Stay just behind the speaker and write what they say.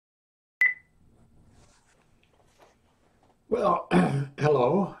Well,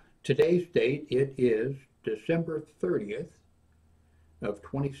 hello. Today's date, it is December 30th of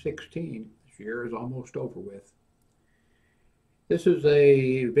 2016. This year is almost over with. This is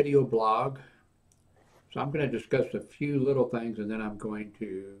a video blog, so I'm going to discuss a few little things and then I'm going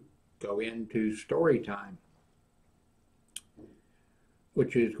to go into story time,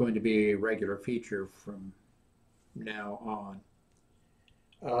 which is going to be a regular feature from now on.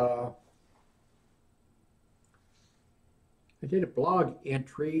 Uh, I did a blog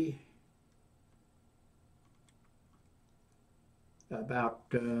entry about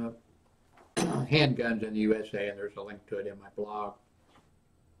handguns in the USA, and there's a link to it in my blog.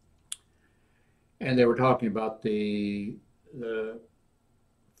 And they were talking about the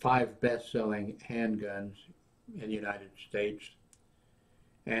five best-selling handguns in the United States,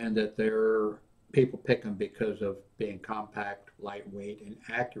 and that people pick them because of being compact, lightweight, and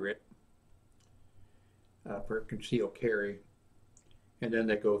accurate for concealed carry. And then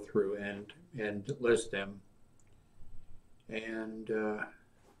they go through and list them. And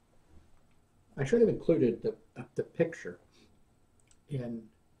I should have included the picture in,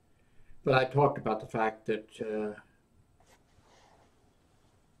 but I talked about the fact that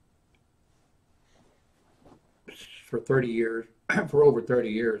for 30 years, for over 30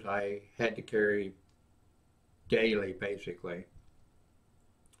 years, I had to carry daily, basically,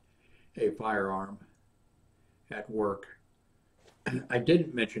 a firearm at work. I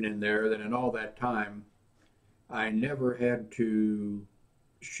didn't mention in there that in all that time, I never had to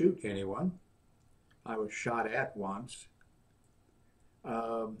shoot anyone. I was shot at once.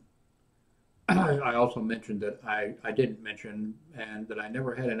 Um, I also mentioned that I didn't mention and that I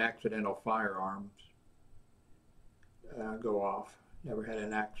never had an accidental firearms go off. Never had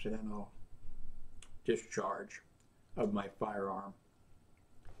an accidental discharge of my firearm.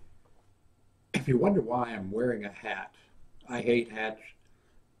 If you wonder why I'm wearing a hat, I hate hats.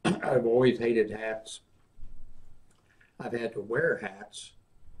 I've always hated hats. I've had to wear hats.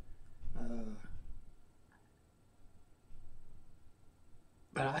 Uh,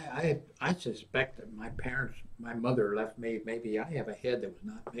 but I suspect that my mother left me, maybe I have a head that was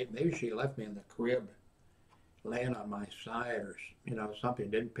not, maybe she left me in the crib laying on my side or, something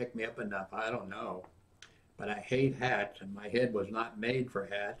didn't pick me up enough. I don't know. But I hate hats and my head was not made for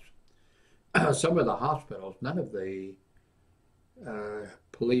hats. Some of the hospitals, none of the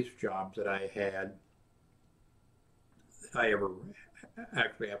police jobs that I had, I ever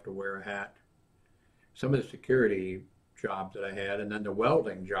actually have to wear a hat. Some of the security jobs that I had, and then the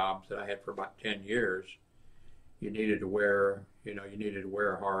welding jobs that I had for about 10 years, you needed to wear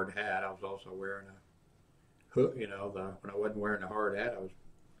a hard hat. I was also wearing a hood, when I wasn't wearing a hard hat, I was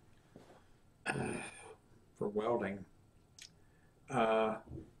for welding.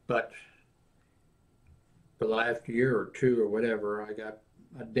 But for the last year or two or whatever, I got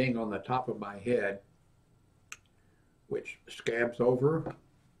a ding on the top of my head, which scabs over,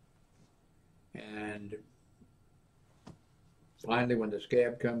 and finally when the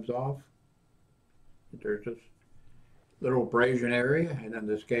scab comes off, there's this little abrasion area, and then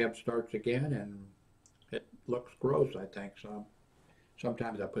the scab starts again, and it looks gross, I think. So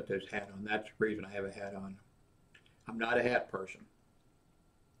sometimes I put this hat on. That's the reason I have a hat on. I'm not a hat person.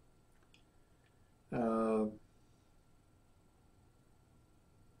 Uh,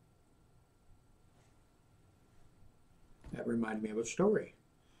 that reminded me of a story.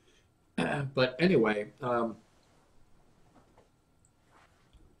 But anyway, I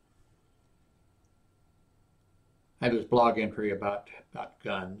had this blog entry about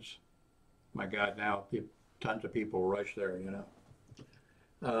guns. My God, now tons of people rush there.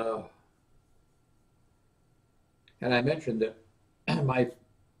 Uh, and I mentioned that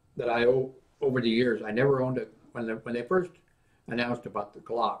over the years I never owned it when they first announced about the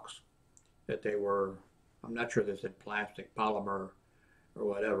Glocks that they were, I'm not sure they said plastic, polymer, or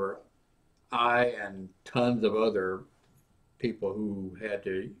whatever. I and tons of other people who had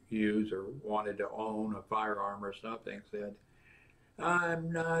to use or wanted to own a firearm or something said,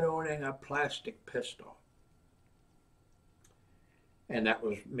 I'm not owning a plastic pistol. And that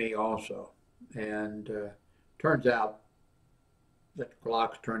was me also. And turns out that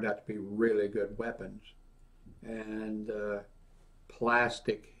Glocks turned out to be really good weapons. And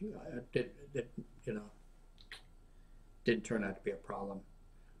plastic didn't turn out to be a problem.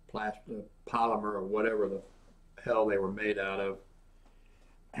 Plastic, polymer, or whatever the hell they were made out of,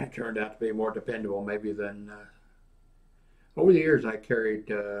 it turned out to be more dependable maybe than. Over the years, I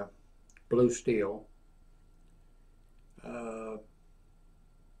carried blue steel, uh,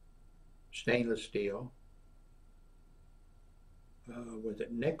 stainless steel. Was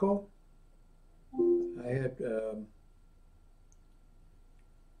it nickel? I had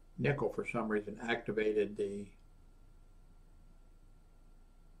nickel for some reason activated the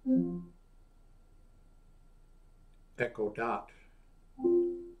Echo Dot.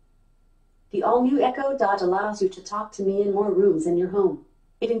 The all-new Echo Dot allows you to talk to me in more rooms in your home.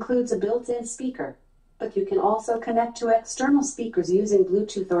 It includes a built-in speaker, but you can also connect to external speakers using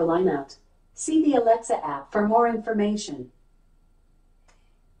Bluetooth or line-out. See the Alexa app for more information.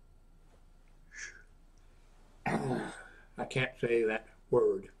 I can't say that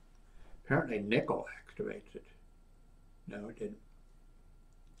word. Apparently nickel activates it. No, it didn't.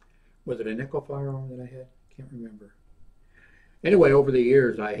 Was it a nickel firearm that I had? Can't remember. Anyway, over the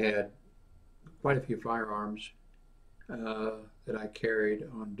years I had quite a few firearms that I carried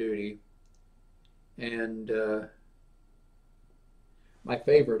on duty. And my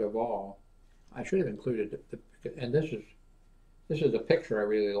favorite of all, I should have included and this is a picture I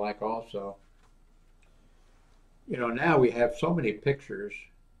really like also. You know, now we have so many pictures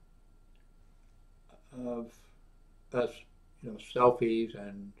of us, you know, selfies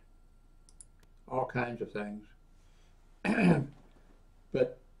and all kinds of things.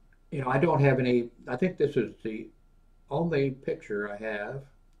 But, you know, I don't have any, I think this is the only picture I have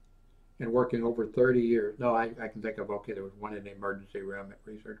in working over 30 years. No, I can think of, okay, there was one in the emergency room at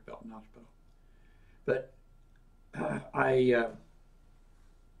Research Belton Hospital. But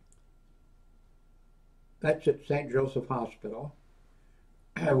that's at St. Joseph Hospital.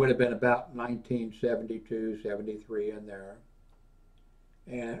 It would have been about 1972, 73 in there.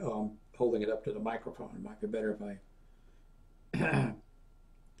 And holding it up to the microphone. It might be better if I...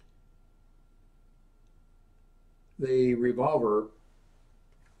 The revolver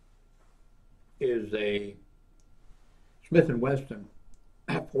is a Smith & Wesson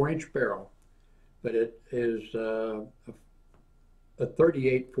 4-inch barrel, but it is a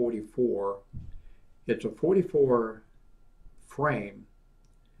 38-44. It's a 44 frame,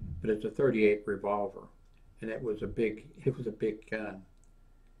 but it's a 38 revolver, and it was a big gun,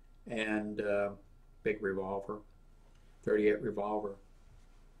 and big revolver, 38 revolver.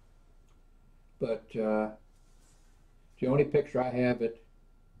 But the only picture I have at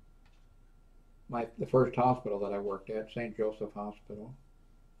the first hospital that I worked at, St. Joseph Hospital.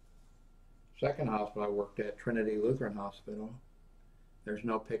 Second hospital I worked at, Trinity Lutheran Hospital. There's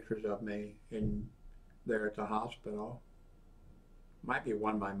no pictures of me in there at the hospital. Might be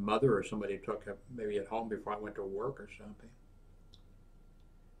one my mother or somebody took maybe at home before I went to work or something.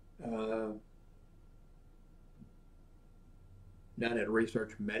 Down at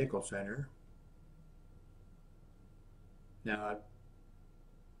Research Medical Center. Now,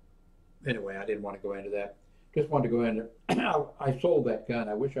 anyway, I didn't want to go into that. Just wanted to go into, I sold that gun.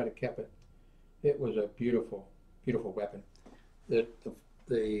 I wish I'd have kept it. It was a beautiful, beautiful weapon.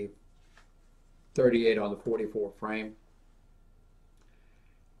 The 38 on the 44 frame.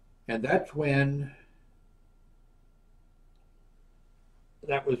 And that's when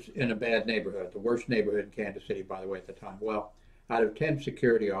that was in a bad neighborhood, the worst neighborhood in Kansas City, by the way, at the time. Well, out of 10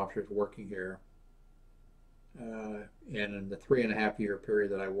 security officers working here, in the 3.5-year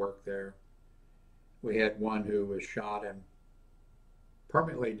period that I worked there, we had one who was shot and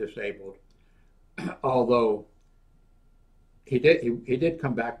permanently disabled, although he did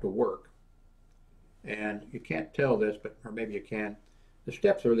come back to work. And you can't tell this, but or maybe you can. The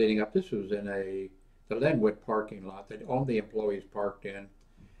steps are leading up. This was in the Linwood parking lot that all the employees parked in,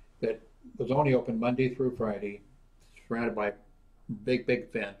 that was only open Monday through Friday, surrounded by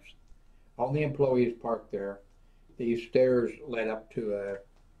big fence. All the employees parked there. These stairs led up to a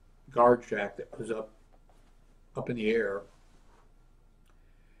guard shack that was up in the air.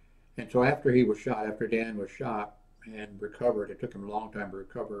 And so after he was shot, after Dan was shot and recovered, it took him a long time to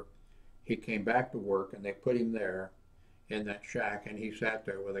recover, he came back to work and they put him there in that shack, and he sat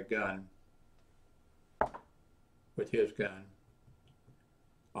there with a gun, with his gun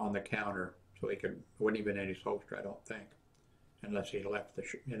on the counter, so he could, it wasn't even in his holster, I don't think, unless he left the,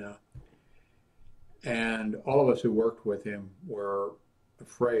 you know. And all of us who worked with him were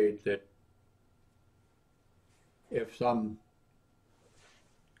afraid that if some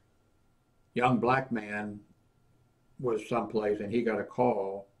young black man was someplace and he got a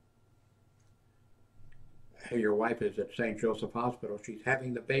call, hey, your wife is at St. Joseph Hospital, she's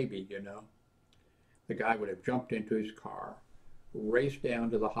having the baby, you know. The guy would have jumped into his car, raced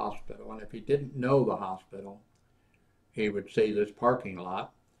down to the hospital, and if he didn't know the hospital, he would see this parking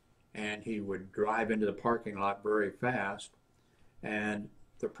lot, and he would drive into the parking lot very fast, and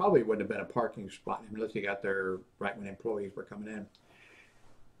there probably wouldn't have been a parking spot unless he got there right when employees were coming in.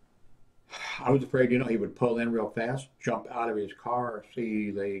 I was afraid, you know, he would pull in real fast, jump out of his car,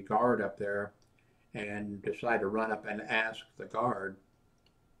 see the guard up there, and decide to run up and ask the guard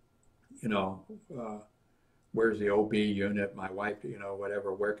you know, uh, where's the OB unit? My wife, you know,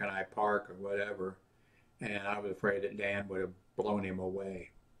 whatever, where can I park or whatever. And I was afraid that Dan would have blown him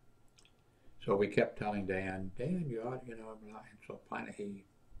away. So we kept telling Dan, Dan, you ought, you know, and so finally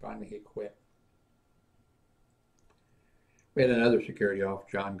he quit. We had another security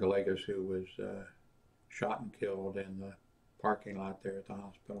officer, John Galegas, who was shot and killed in the parking lot there at the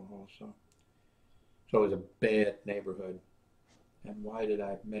hospital also. So it was a bad neighborhood. And why did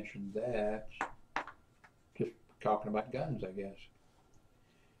I mention that? Just talking about guns, I guess.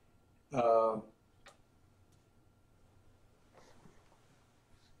 Uh,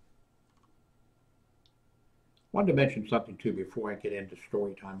 Wanted to mention something too before I get into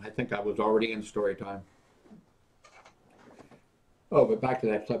story time. I think I was already in story time. Oh, but back to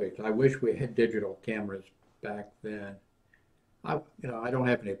that subject. I wish we had digital cameras back then. I don't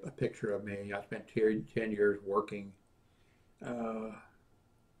have a picture of me. I spent 10 years working, uh,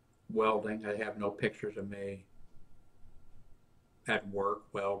 welding. I have no pictures of me at work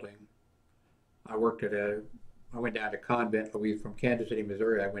welding. I worked I went down to Convent, from Kansas City,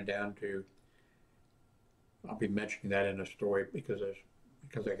 Missouri. I went down to, I'll be mentioning that in a story because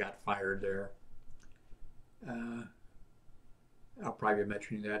I got fired there. Uh, I'll probably be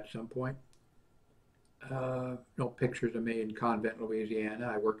mentioning that at some point. No pictures of me in Convent, Louisiana.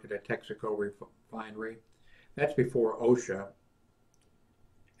 I worked at a Texaco refinery. That's before OSHA.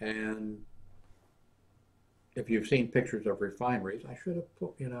 And if you've seen pictures of refineries, I should have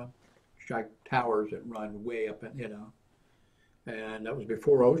put, towers that run way up, and that was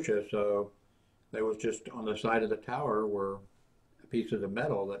before OSHA. So there was just on the side of the tower were pieces of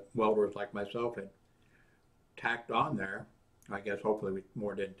metal that welders like myself had tacked on there. I guess hopefully we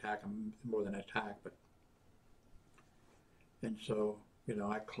more didn't tack them more than I tacked, but and so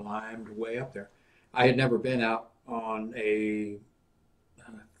I climbed way up there. I had never been out on a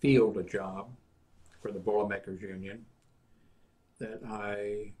field job for the Boilermakers Union. That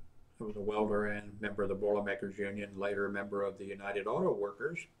I was a welder and member of the Boilermakers Union, later a member of the United Auto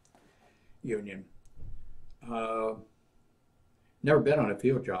Workers Union. Uh, Never been on a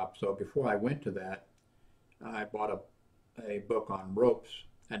field job, so before I went to that, I bought a book on ropes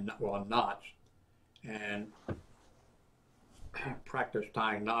and on knots, and practiced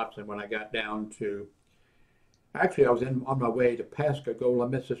tying knots. And when I got down to, actually, I was on my way to Pascagoula,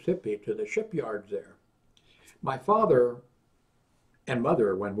 Mississippi, to the shipyards there. My father and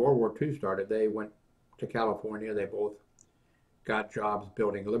mother, when World War II started, they went to California. They both got jobs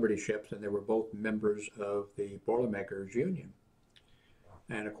building Liberty ships, and they were both members of the Boilermakers Union.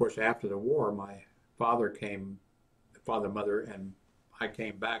 And of course, after the war, my father, mother, and I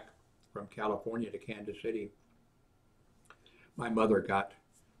came back from California to Kansas City. My mother got,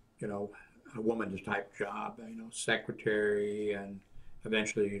 a woman's type job, secretary, and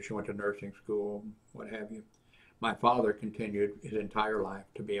eventually she went to nursing school, what have you. My father continued his entire life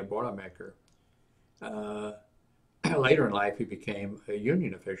to be a Boilermaker. Later in life, he became a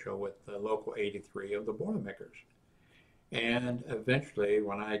union official with the Local 83 of the Boilermakers. And eventually,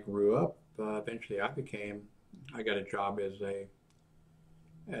 when I grew up, I got a job at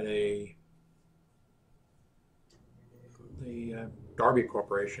the Darby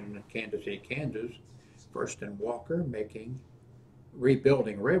Corporation in Kansas City, Kansas, first in Walker,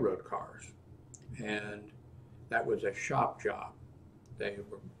 rebuilding railroad cars. And that was a shop job. They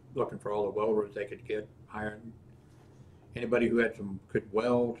were looking for all the welders they could get, hiring anybody who could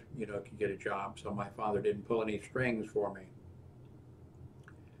weld, could get a job. So my father didn't pull any strings for me.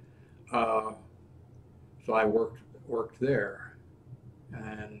 So I worked there,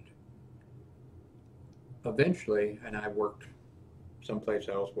 and eventually, and I worked someplace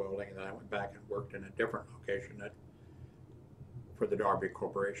else welding, and then I went back and worked in a different location for the Darby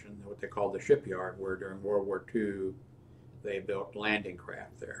Corporation, what they called the shipyard, where during World War II they built landing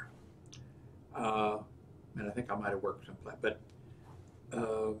craft there. And I think I might have worked someplace, but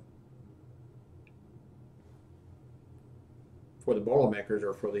for the Boilermakers,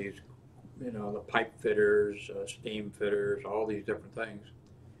 or for these, the pipe fitters, steam fitters, all these different things,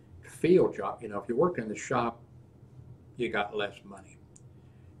 field job, if you worked in the shop, you got less money.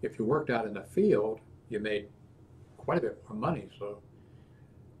 If you worked out in the field, you made quite a bit more money. So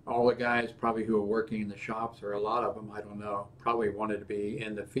all the guys probably who were working in the shops, or a lot of them, I don't know, probably wanted to be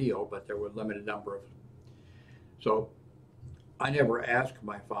in the field, but there were a limited number of. So I never asked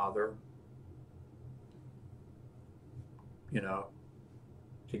my father,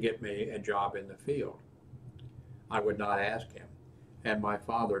 to get me a job in the field. I would not ask him. And my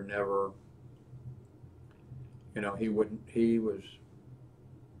father never, he wouldn't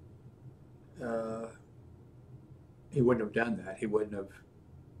have done that. He wouldn't have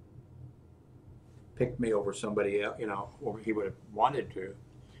picked me over somebody else, you know, or he would have wanted to,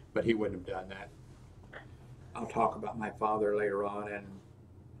 but he wouldn't have done that. I'll talk about my father later on, and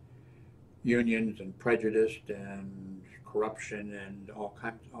unions and prejudice and corruption and all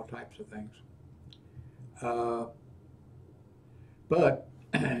types of things. But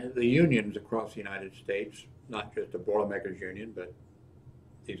the unions across the United States, not just the Boilermakers Union, but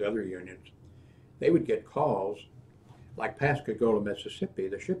these other unions, they would get calls, like Pascagoula, Mississippi,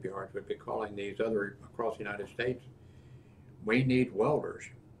 the shipyards would be calling these other across the United States, we need welders,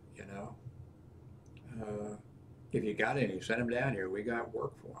 you know. If you got any, send them down here, we got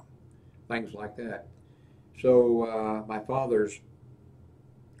work for them, things like that. So my father's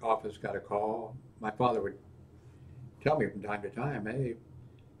office got a call. My father would tell me from time to time, hey,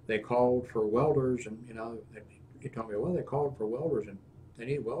 they called for welders, and you know, he told me, well, they called for welders, and they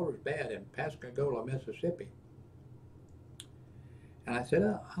need welders bad in Pascagoula, Mississippi. And I said,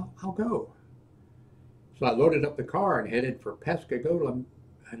 I'll go. So I loaded up the car and headed for Pascagoula,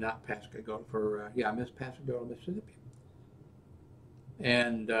 not Pascagoula, for, Miss Pascagoula, Mississippi.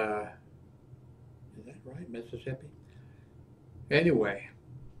 And, is that right, Mississippi? Anyway,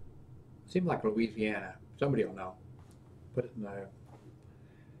 seemed like Louisiana. Somebody will know. Put it in the,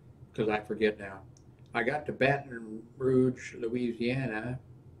 because I forget now. I got to Baton Rouge, Louisiana,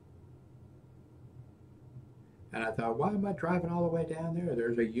 and I thought, why am I driving all the way down there?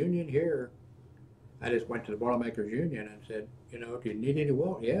 There's a union here. I just went to the Boilermakers Union and said, you know, do you need any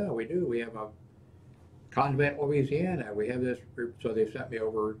welding? Yeah, we do. We have a Convent, Louisiana. We have this group. So they sent me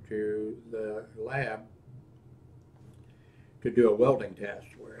over to the lab to do a welding test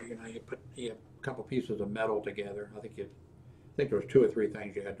where, you know, you have a couple pieces of metal together. I think there was 2 or 3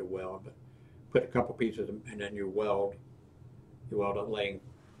 things you had to weld, but put a couple pieces and then you weld. You weld it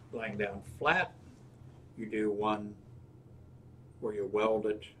laying down flat. You do one where you weld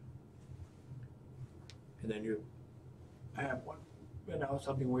it, and then you have one, you know,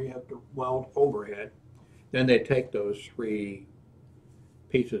 something where you have to weld overhead. Then they take those 3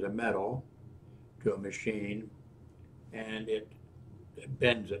 pieces of metal to a machine, and it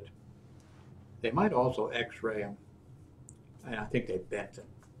bends it. They might also X-ray them, and I think they bent it.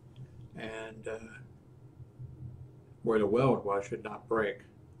 And where the weld was should not break,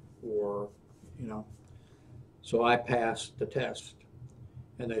 or, you know. So I passed the test,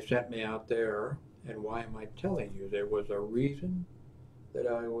 and they sent me out there. And why am I telling you? There was a reason that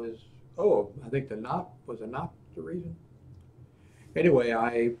I was, I think the knot the reason?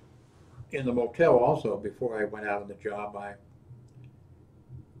 Anyway, in the motel also, before I went out on the job, I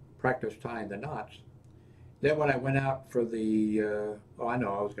practiced tying the knots. Then when I went out for the, I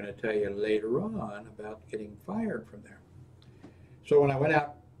was going to tell you later on about getting fired from there. So when I went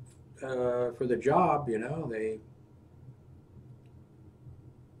out for the job, you know, they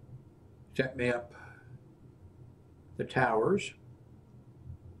set me up the towers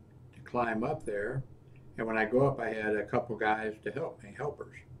to climb up there. And when I go up, I had a couple guys to help me,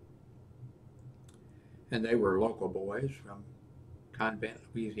 helpers. And they were local boys from Convent,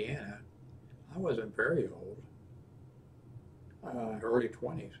 Louisiana. I wasn't very old, early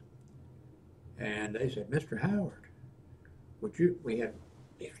 20s. And they said, Mr. Howard, we had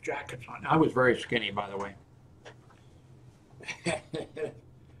these jackets on. I was very skinny, by the way. I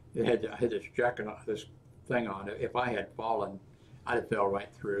had this jacket on, this thing on. If I had fallen, I'd have fell right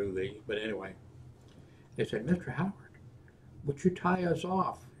through but anyway. They said, Mr. Howard, would you tie us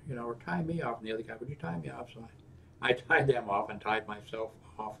off? You know, or tie me off. And the other guy, would you tie me off? So I tied them off and tied myself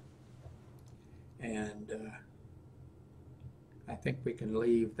off. And I think we can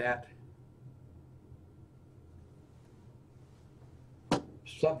leave that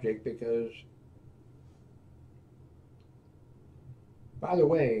subject because, by the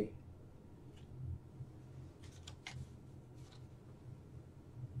way,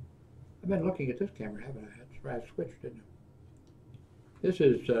 I've been looking at this camera, haven't I? That's where I switched, didn't I? This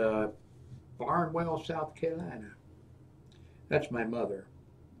is Barnwell, South Carolina. That's my mother.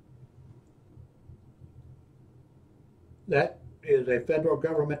 That is a federal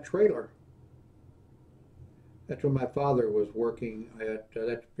government trailer. That's when my father was working at,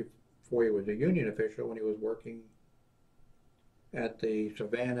 that's before he was a union official, when he was working at the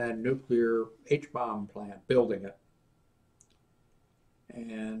Savannah nuclear H-bomb plant, building it.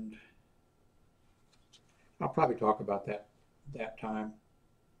 And I'll probably talk about that time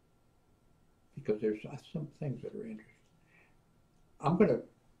because there's some things that are interesting. I'm going to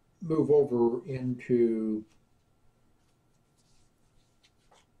move over into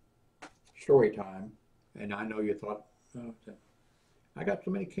story time, and I know you thought, I got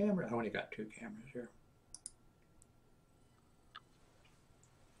so many cameras. I only got 2 cameras here.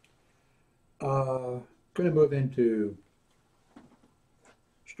 Going to move into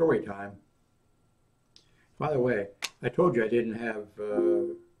story time. By the way, I told you I didn't have,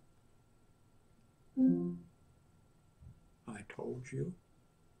 I told you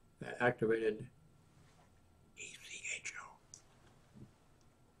that activated ECHO.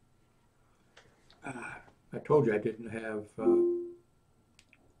 I told you I didn't have,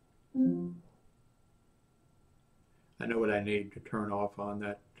 I know what I need to turn off on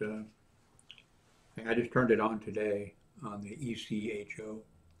that thing. I just turned it on today on the ECHO.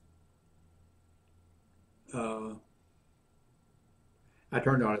 I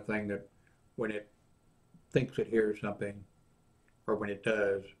turned on a thing that when it thinks it hears something, or when it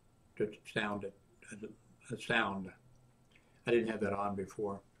does, to sound it, a sound. I didn't have that on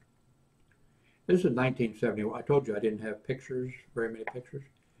before. This is 1971. I told you I didn't have pictures, very many pictures.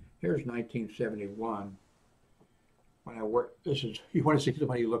 Here's 1971. When I worked, this is, you want to see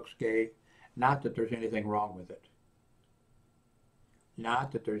somebody who looks gay? Not that there's anything wrong with it.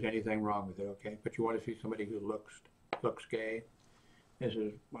 Not that there's anything wrong with it, okay? But you want to see somebody who looks gay? This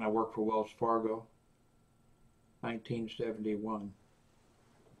is when I worked for Wells Fargo, 1971.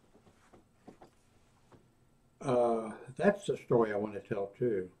 That's the story I want to tell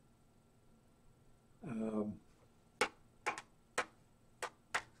too.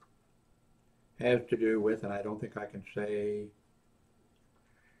 Has to do with, and I don't think I can say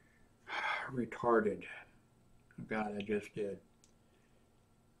retarded. God, I just did.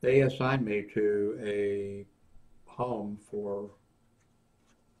 They assigned me to a home for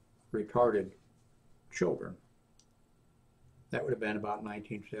retarded children. That would have been about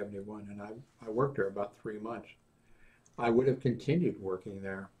 1971, and I worked there about 3 months. I would have continued working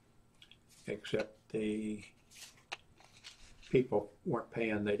there, except the people weren't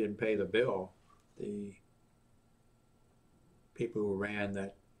paying, they didn't pay the bill. The people who ran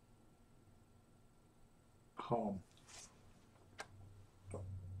that home.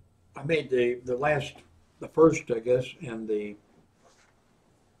 I made the first, I guess, and the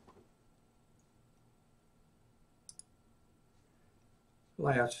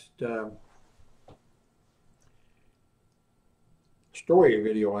last story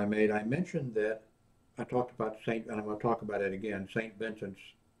video I made. I mentioned that I talked about and I'm going to talk about it again, St. Vincent's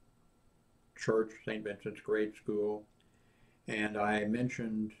Church, St. Vincent's Grade School, and I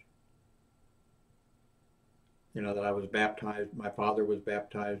mentioned, you know, that I was baptized. My father was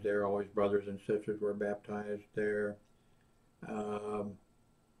baptized there. All his brothers and sisters were baptized there. That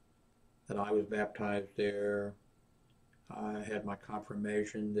I was baptized there. I had my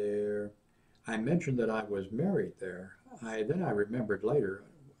confirmation there. I mentioned that I was married there. Then I remembered later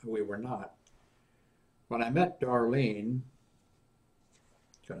we were not. When I met Darlene,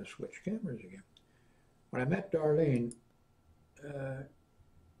 going to switch cameras again. When I met Darlene,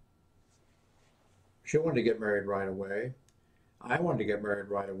 she wanted to get married right away. I wanted to get married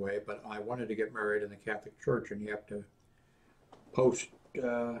right away, but I wanted to get married in the Catholic Church, and you have to post,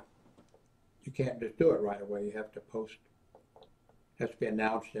 you can't just do it right away. You have to post, it has to be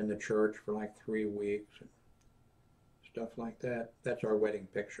announced in the church for like 3 weeks and stuff like that. That's our wedding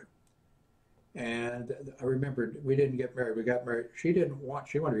picture. And I remembered we didn't get married. We got married. She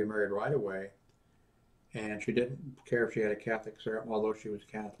wanted to be married right away. And she didn't care if she had a Catholic ceremony, although she was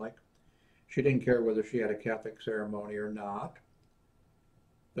Catholic. She didn't care whether she had a Catholic ceremony or not.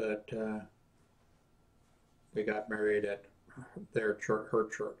 But we got married at their church, her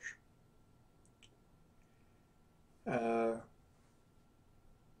church.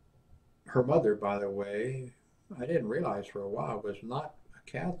 Her mother, by the way, I didn't realize for a while, was not a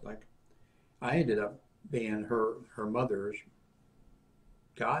Catholic. I ended up being her mother's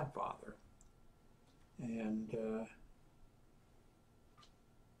godfather. And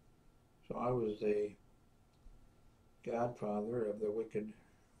so I was the godfather of the wicked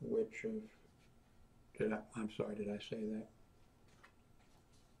witch of, I'm sorry, did I say that?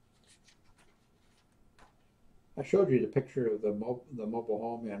 I showed you the picture of the mobile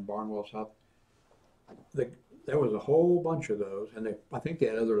home in Barnwell, South. There was a whole bunch of those, and I think they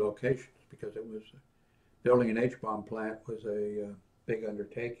had other locations because it was building an H-bomb plant was a big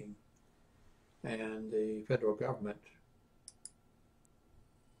undertaking, and the federal government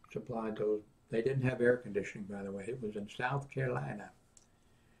supplied those. They didn't have air conditioning, by the way. It was in South Carolina,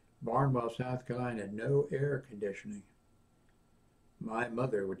 Barnwell, South Carolina, no air conditioning. My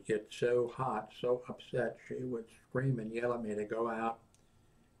mother would get so hot, so upset, she would scream and yell at me to go out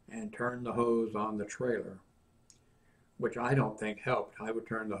and turn the hose on the trailer, which I don't think helped. I would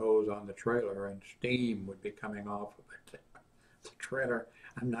turn the hose on the trailer and steam would be coming off of it. The trailer,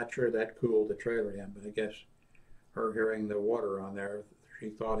 I'm not sure that cooled the trailer in, but I guess her hearing the water on there, she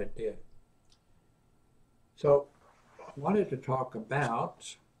thought it did. So I wanted to talk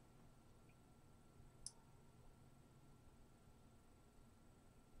about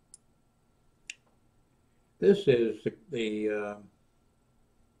this is the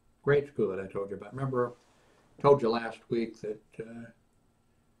grade school that I told you about. Remember, I told you last week that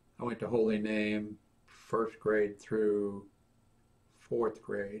I went to Holy Name first grade through fourth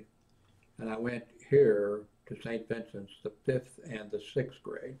grade, and I went here to St. Vincent's the fifth and the sixth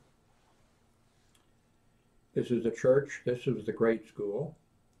grade. This is the church. This was the grade school.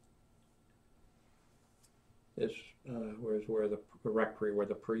 This was where the rectory, where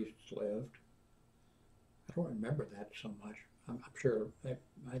the priests lived. I don't remember that so much. I'm sure. I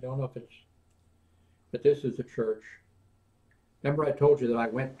don't know if it's, but this is the church. Remember I told you that I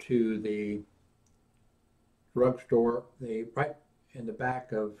went to the drugstore, right in the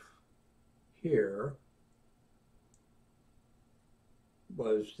back of here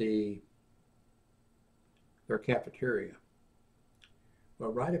was their cafeteria.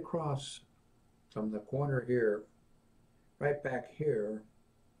 Well, right across from the corner here, right back here,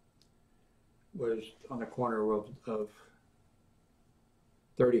 was on the corner of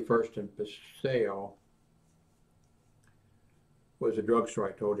 31st and Paseo, was a drugstore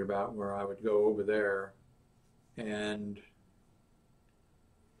I told you about, where I would go over there and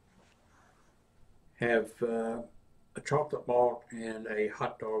have a chocolate malt and a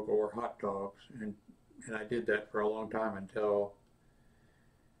hot dog or hot dogs, and I did that for a long time until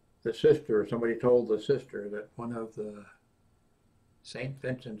somebody told the sister that one of the St.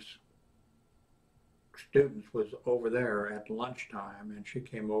 Vincent's students was over there at lunchtime, and she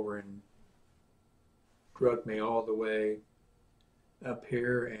came over and drugged me all the way up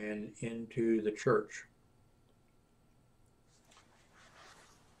here and into the church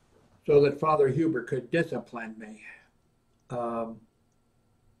so that Father Huber could discipline me.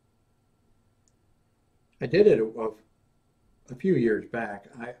 I did it a few years back.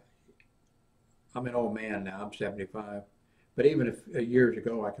 I'm an old man now. I'm 75. But even years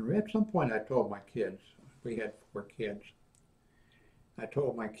ago, I can remember at some point I told my kids, we had 4 kids. I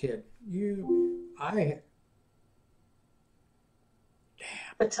told my kid, The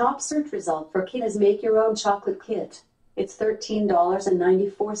top search result for kid is Make Your Own Chocolate Kit. It's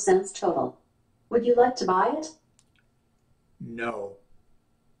 $13.94 total. Would you like to buy it? No.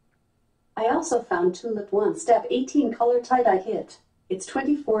 I also found Tulip 1 Step 18 Color Tie-Dye Kit. It's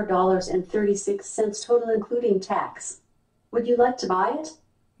 $24.36 total including tax. Would you like to buy it?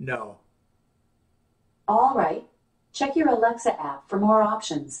 No. All right. Check your Alexa app for more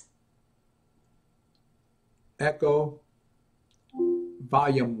options. Echo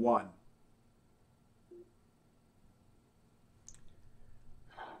Volume 1.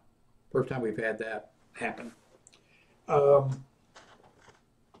 First time we've had that happen.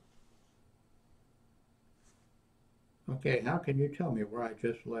 Okay, how can you tell me where I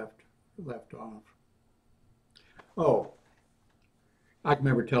just left off? Oh, I can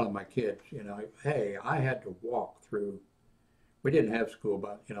remember telling my kids, hey, I had to walk through. We didn't have school,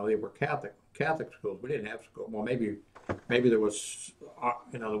 but they were Catholic schools. We didn't have school. Well, maybe there was,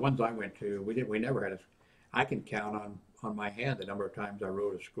 the ones I went to, we never had I can count on my hand the number of times I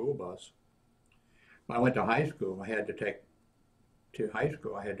rode a school bus. When I went to high school, I had to take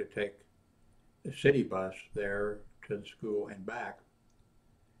the city bus there to the school and back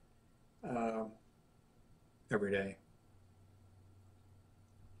every day.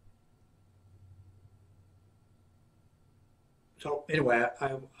 So anyway,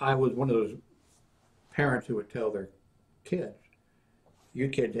 I was one of those parents who would tell their kids, "You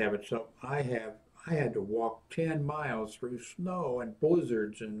kids have it." So I had to walk 10 miles through snow and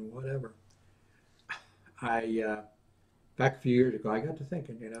blizzards and whatever. Back a few years ago, I got to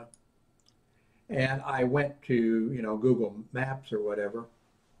thinking, and I went to, Google Maps or whatever,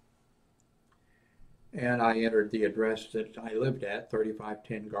 and I entered the address that I lived at,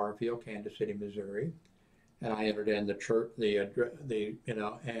 3510 Garfield, Kansas City, Missouri, and I entered in the church,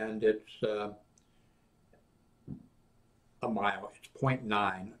 and it's a mile. It's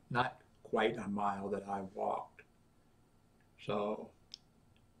 0.9, not quite a mile that I walked. So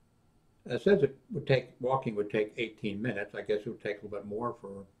it says walking would take 18 minutes. I guess it would take a little bit more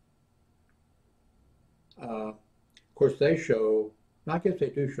for. Of course, I guess they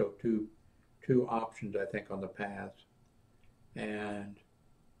do show two options, I think, on the path, and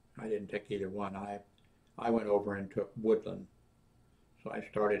I didn't take either one. I went over and took Woodland. So I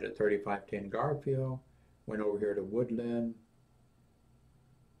started at 3510 Garfield, went over here to Woodland,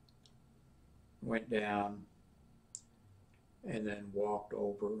 went down, and then walked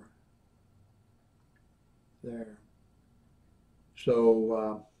over there.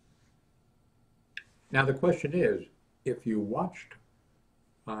 So Now the question is, if you watched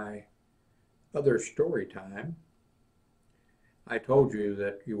my other story time, I told you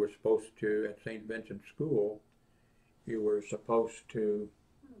that you were supposed to, at St. Vincent School, you were supposed to,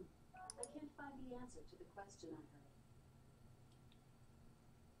 I can't find the answer to the question I heard.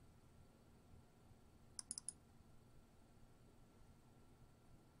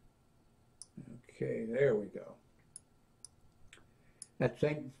 okay, there we go. At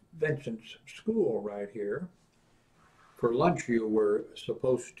St. Vincent's School right here, for lunch you were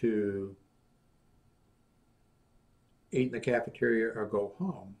supposed to eat in the cafeteria or go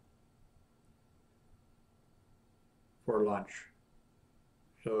home for lunch.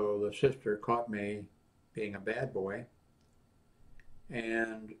 So the sister caught me being a bad boy,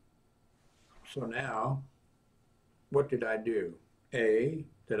 and so now what did I do? A,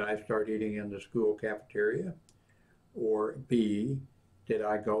 did I start eating in the school cafeteria? Or B, did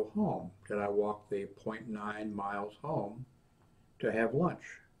I go home? Did I walk the 0.9 miles home to have lunch?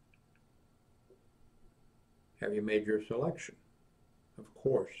 Have you made your selection? Of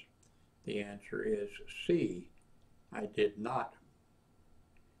course, the answer is C. I did not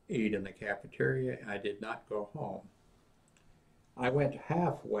eat in the cafeteria. I did not go home. I went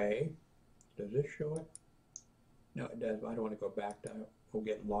halfway. Does this show it? No, it does. I don't want to go back to it. We'll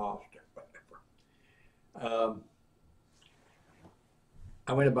get lost or whatever.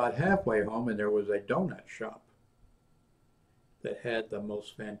 I went about halfway home and there was a donut shop that had the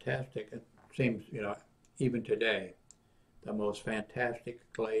most fantastic, it seems, even today, the most fantastic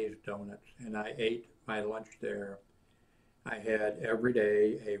glazed donuts. And I ate my lunch there. I had every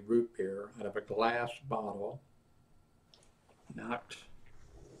day a root beer out of a glass bottle, not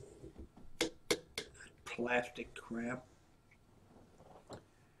plastic crap,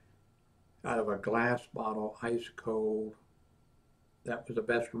 out of a glass bottle, ice cold. That was the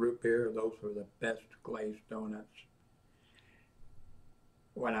best root beer. Those were the best glazed donuts.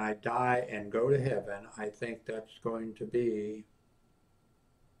 When I die and go to heaven, I think that's going to be,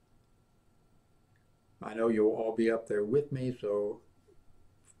 I know you'll all be up there with me, so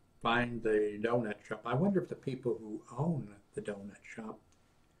find the donut shop. I wonder if the people who own the donut shop,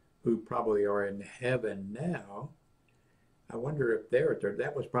 who probably are in heaven now, I wonder if they're there.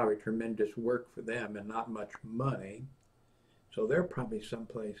 That was probably tremendous work for them and not much money. So they're probably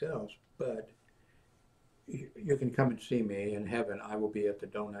someplace else, but you can come and see me in heaven. I will be at the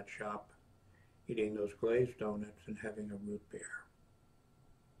donut shop eating those glazed donuts and having a root beer.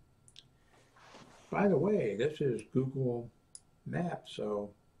 By the way, this is Google Maps,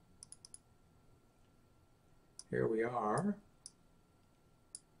 so here we are.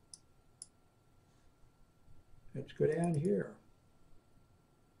 Let's go down here.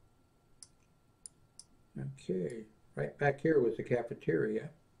 Okay, right back here was the cafeteria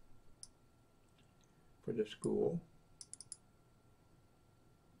for the school.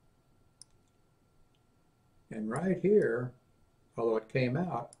 And right here, although it came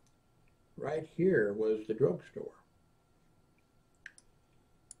out, right here was the drugstore.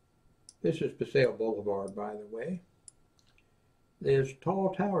 This is Paseo Boulevard, by the way. This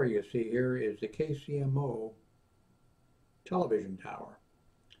tall tower you see here is the KCMO television tower.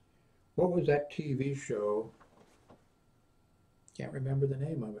 What was that TV show? Can't remember the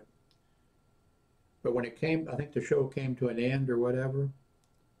name of it. But when it came, I think the show came to an end or whatever.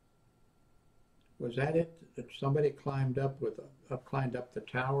 Was that it? That somebody climbed up climbed up the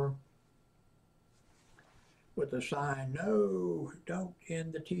tower with a sign, "No, don't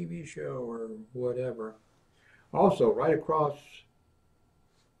end the TV show," or whatever. Also, right across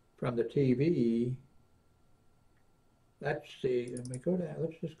from the TV, let's see, let me go down,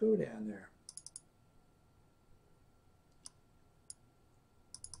 let's just go down there.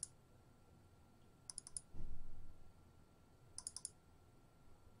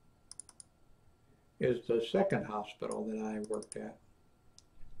 Is the second hospital that I worked at,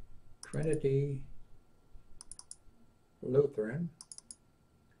 Trinity Lutheran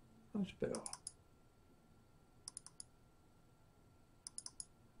Hospital.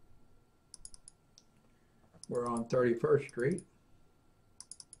 We're on 31st Street,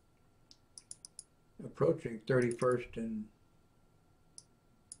 approaching 31st and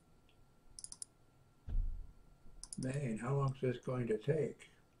Main. How long is this going to take?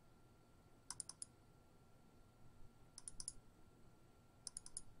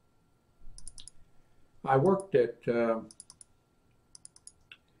 I worked at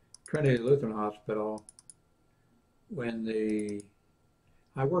Trinity Lutheran Hospital when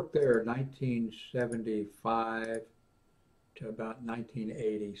I worked there in 1975 to about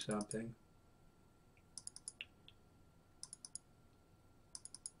 1980 something.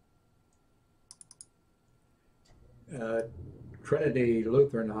 uh, Trinity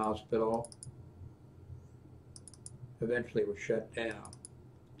Lutheran Hospital eventually was shut down.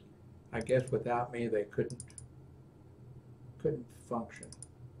 I guess without me they couldn't function.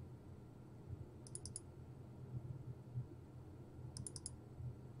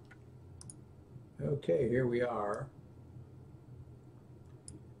 Okay, here we are.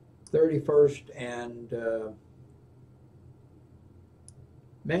 31st and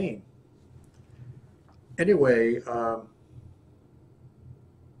Main. Anyway, what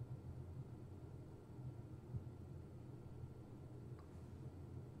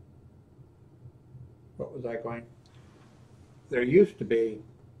was I going? There used to be,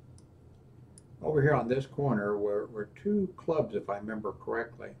 over here on this corner were two clubs, if I remember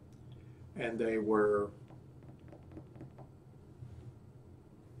correctly, and they were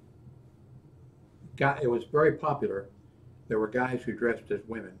it was very popular. There were guys who dressed as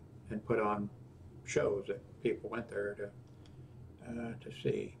women and put on shows that people went there to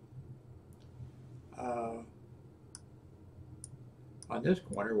see. On this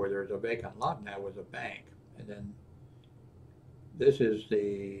corner where there's a vacant lot now was a bank, and then this is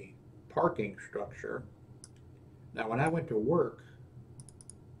the parking structure. Now when I went to work,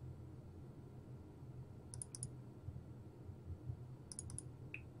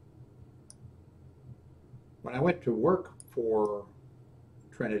 for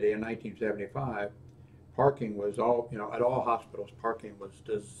Trinity in 1975, parking was all, at all hospitals, parking was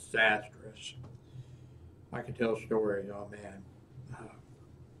disastrous. I could tell stories, oh man,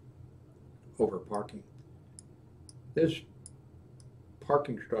 over parking. This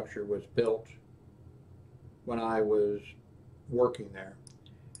parking structure was built when I was working there.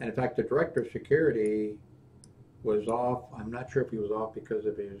 And in fact, the director of security was off. I'm not sure if he was off because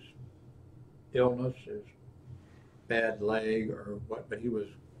of his illness, his bad leg or what, but he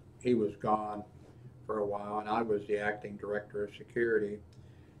was gone for a while, and I was the acting director of security,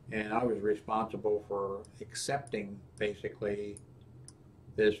 and I was responsible for accepting basically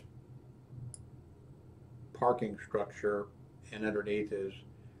this parking structure, and underneath is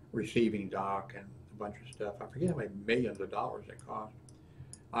receiving dock and a bunch of stuff. I forget how many millions of dollars it cost.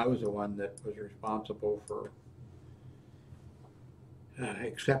 I was the one that was responsible for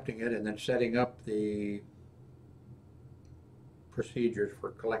accepting it and then setting up the procedures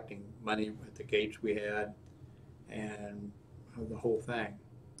for collecting money at the gates we had and the whole thing.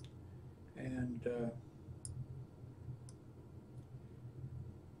 And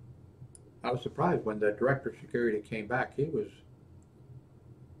I was surprised when the director of security came back.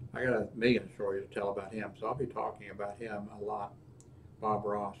 I got a million stories to tell about him, so I'll be talking about him a lot, Bob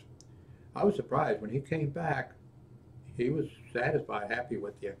Ross. I was surprised when he came back. He was satisfied, happy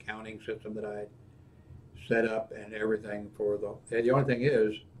with the accounting system that I set up and everything for the only thing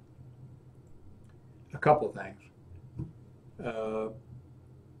is, a couple of things.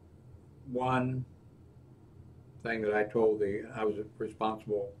 One thing that I told I was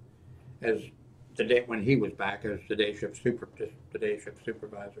responsible as the day when he was back as the day shift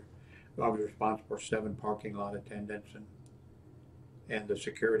supervisor. I was responsible for 7 parking lot attendants and the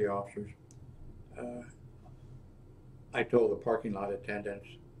security officers. I told the parking lot attendants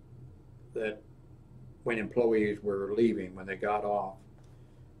that when employees were leaving, when they got off,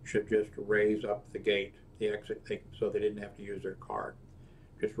 should just raise up the gate, the exit gate, so they didn't have to use their card.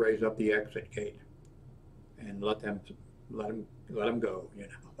 Just raise up the exit gate and let them go,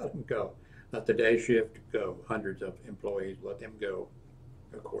 let them go. Let the day shift go. Hundreds of employees, let them go,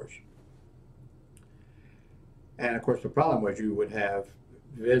 of course. And of course, the problem was you would have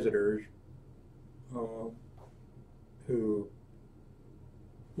visitors who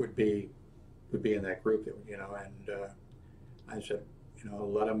would be in that group, and I said,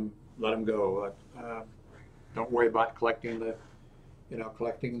 let them go. Don't worry about collecting the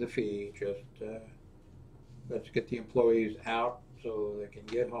fee. Just let's get the employees out so they can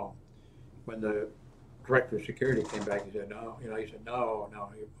get home. When the director of security came back, he said, no,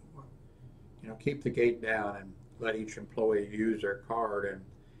 keep the gate down and let each employee use their card and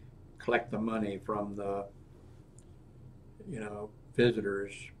collect the money from the,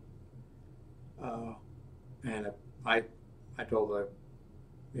 visitors. And I told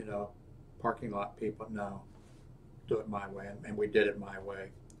the, parking lot people, no, do it my way, and we did it my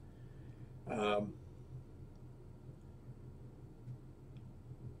way.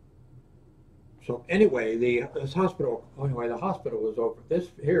 So anyway, the hospital was over. This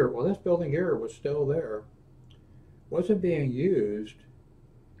building here was still there. Wasn't being used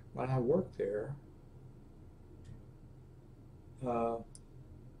when I worked there.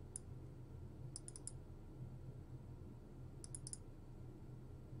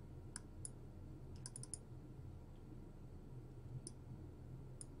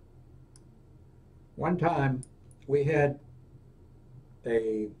 One time we had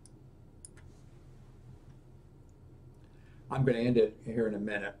a, I'm going to end it here in a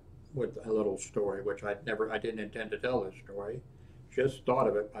minute with a little story, which I didn't intend to tell this story. Just thought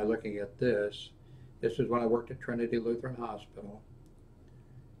of it by looking at this. This is when I worked at Trinity Lutheran Hospital.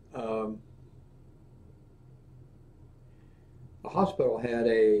 The hospital had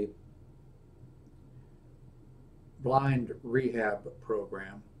a blind rehab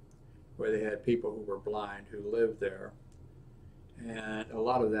program where they had people who were blind who lived there. And a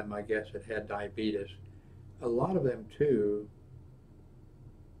lot of them, I guess, had diabetes. A lot of them, too,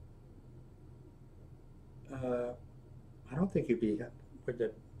 I don't think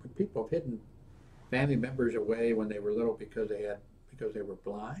would people have hidden family members away when they were little because they were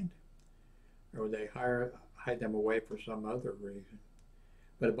blind, or would they hide them away for some other reason?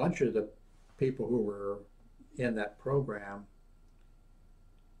 But a bunch of the people who were in that program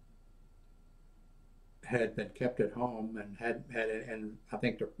had been kept at home and and I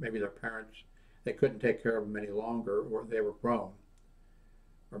think maybe their parents, they couldn't take care of them any longer, or they were grown,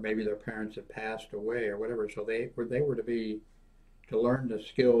 or maybe their parents had passed away or whatever. So they were to learn the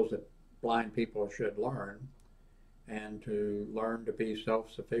skills that blind people should learn, and to learn to be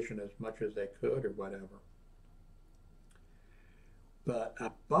self-sufficient as much as they could or whatever. But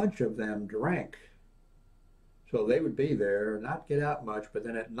a bunch of them drank. So they would be there, not get out much, but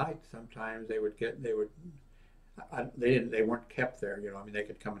then at night sometimes they weren't kept there, you know. I mean, they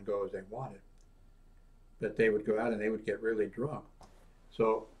could come and go as they wanted, but they would go out and they would get really drunk.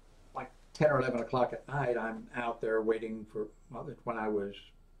 So like 10 or 11 o'clock at night, I'm out there waiting for, well, when I was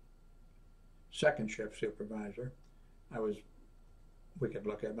second shift supervisor, we could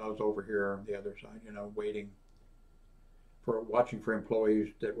look at, I was over here on the other side, you know, watching for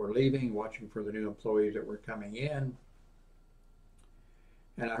employees that were leaving, watching for the new employees that were coming in.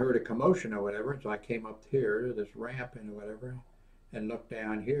 And I heard a commotion or whatever, so I came up here to this ramp and whatever, and looked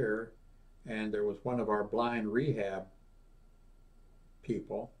down here, and there was one of our blind rehab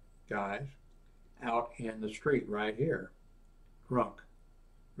guys, out in the street right here, drunk,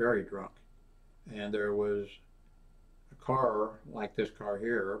 very drunk. And there was a car, like this car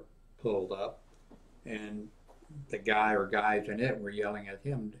here, pulled up, and the guy or guys in it were yelling at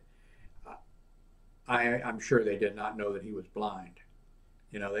him. I'm sure they did not know that he was blind.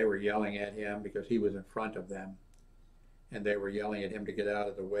 You know, they were yelling at him because he was in front of them, and they were yelling at him to get out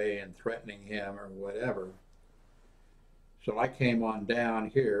of the way and threatening him or whatever. So I came on down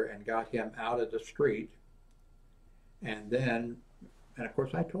here and got him out of the street, and of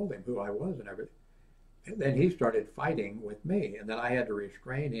course I told him who I was and everything. And then he started fighting with me, and then I had to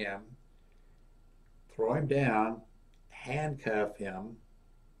restrain him, throw him down, handcuff him.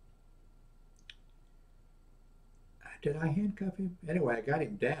 Did I handcuff him? Anyway, I got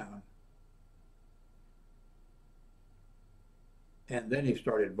him down. And then he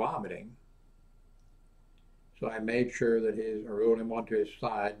started vomiting. So I made sure that I rolled him onto his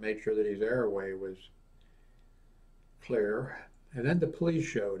side, made sure that his airway was clear. And then the police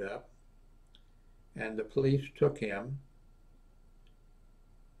showed up, and the police took him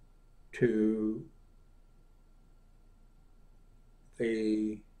to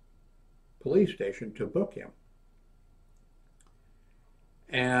the police station to book him.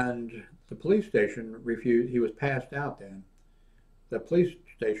 And the police station refused. He was passed out then. The police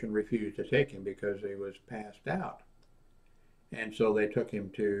station refused to take him because he was passed out. And so they took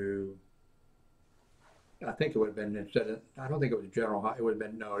him to, I think it would have been, I don't think it was General, it would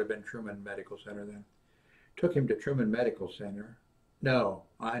have been Truman Medical Center then. Took him to Truman Medical Center. No,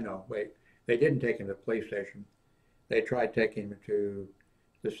 I know, wait. They didn't take him to the police station. They tried taking him to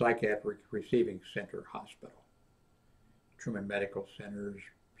the Psychiatric Receiving Center Hospital. Truman Medical Center's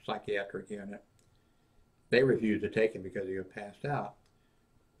psychiatric unit. They refused to take him because he was passed out.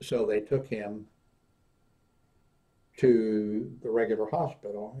 So they took him to the regular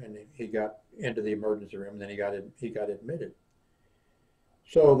hospital, and he got into the emergency room, and then he got admitted.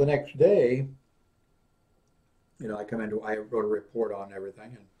 So the next day, you know, I wrote a report on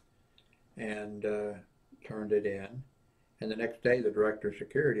everything and turned it in. And the next day, the director of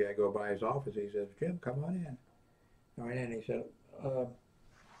security, I go by his office. He says, "Jim, come on in." I went in. He said,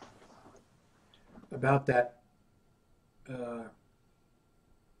 "About that, you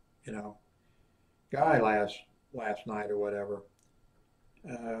know, guy last night or whatever.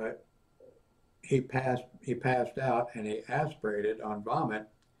 He passed out, and he aspirated on vomit,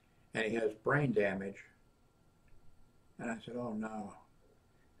 and he has brain damage." And I said, "Oh no."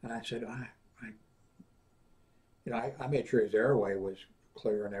 And I said, I made sure his airway was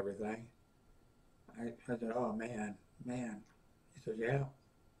clear and everything. I said, "Oh man." He says, "Yeah."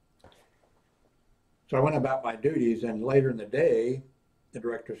 So I went about my duties, and later in the day, the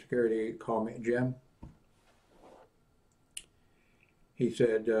director of security called me, Jim. He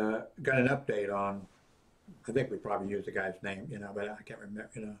said, got an update on, I think we probably used the guy's name, but I can't remember,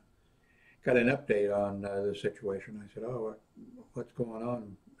 got an update on the situation. I said, oh, what's going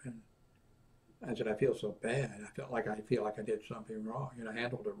on? And I said, I feel so bad. I feel like I did something wrong,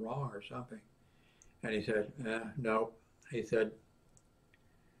 handled it wrong or something. And he said, no. He said,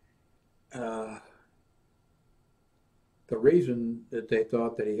 the reason that they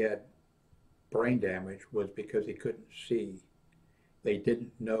thought that he had brain damage was because he couldn't see. They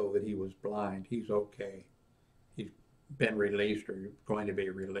didn't know that he was blind. He's okay. He's been released or going to be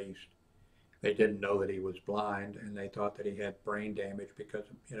released. They didn't know that he was blind, and they thought that he had brain damage because,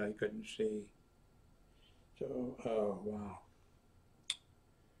 he couldn't see. So, oh, wow.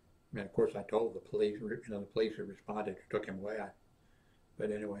 And of course, I told the police, the police who responded took him away.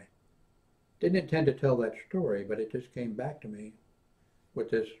 But anyway, didn't intend to tell that story, but it just came back to me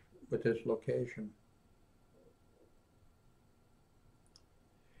with this location.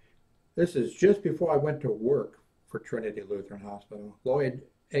 This is just before I went to work for Trinity Lutheran Hospital. Lloyd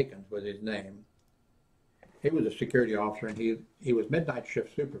Akins was his name. He was a security officer, and he was midnight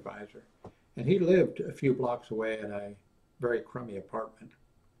shift supervisor. And he lived a few blocks away in a very crummy apartment.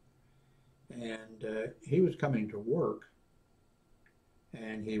 And he was coming to work,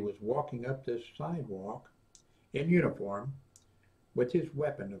 and he was walking up this sidewalk in uniform with his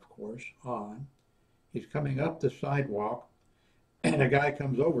weapon, of course, on. He's coming up the sidewalk, and a guy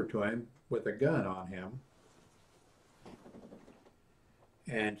comes over to him with a gun on him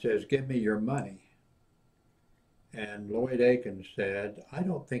and says, "Give me your money." And Lloyd Akins said, "I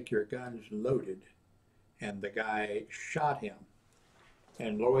don't think your gun's loaded." And the guy shot him.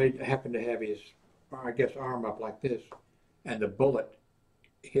 And Lloyd happened to have his, I guess, arm up like this, and the bullet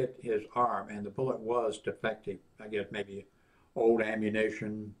hit his arm, and the bullet was defective. I guess maybe old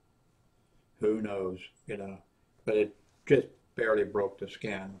ammunition, who knows, but it just barely broke the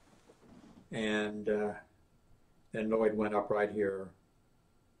skin. And then Lloyd went up right here.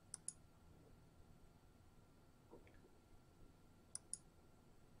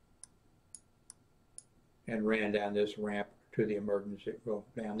 And ran down this ramp to the emergency,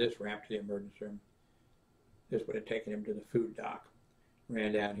 down this ramp to the emergency room. This would have taken him to the food dock.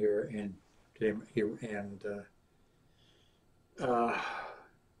 Ran down here and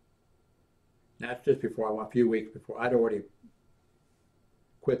that's just before, a few weeks before. I'd already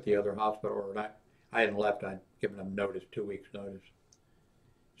quit the other hospital, or I hadn't left. I'd given them notice, 2 weeks notice.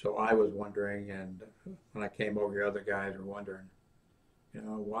 So I was wondering, and when I came over here, other guys were wondering,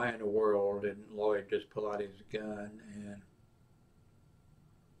 why in the world didn't Lloyd just pull out his gun, and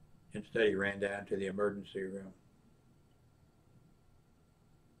instead he ran down to the emergency room.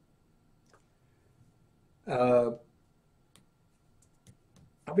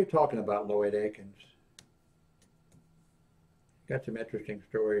 I'll be talking about Lloyd Akins. Got some interesting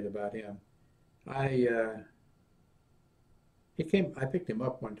stories about him. I picked him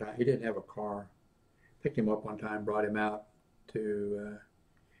up one time. He didn't have a car. Picked him up one time, brought him out to,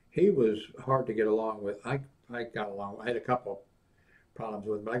 he was hard to get along with. I got along. I had a couple problems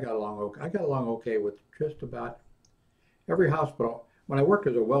with him, but I got along okay with just about every hospital. When I worked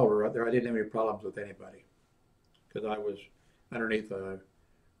as a welder out there, I didn't have any problems with anybody because I was underneath a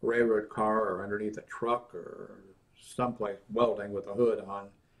railroad car or underneath a truck or someplace welding with a hood on.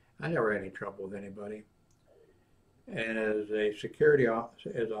 I never had any trouble with anybody. And as a security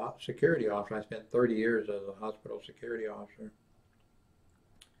officer, I spent 30 years as a hospital security officer.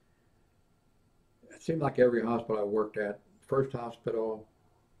 It seemed like every hospital I worked at, first hospital,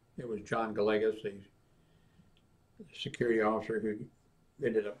 it was John Galegas, the security officer who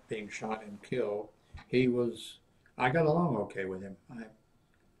ended up being shot and killed. I got along okay with him.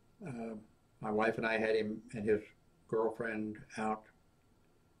 My wife and I had him and his girlfriend out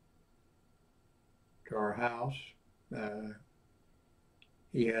to our house.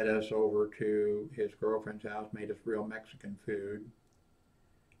 He had us over to his girlfriend's house, made us real Mexican food.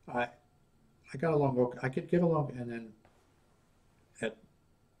 I got along okay. I could get along, and then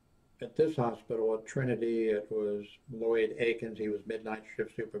at this hospital at Trinity, it was Lloyd Akins. He was midnight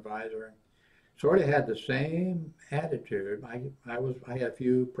shift supervisor. Sort of had the same attitude. I had a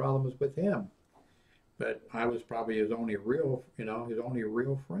few problems with him, but I was probably his only real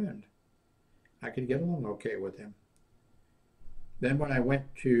friend. I could get along okay with him. Then when I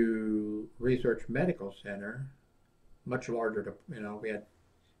went to Research Medical Center, much larger, we had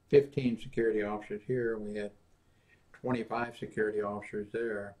 15 security officers here, and we had 25 security officers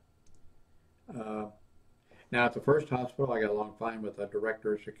there. Now at the first hospital, I got along fine with the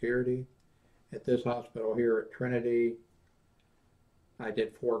director of security, at this hospital here at Trinity, I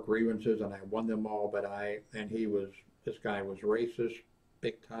did 4 grievances and I won them all, but this guy was racist,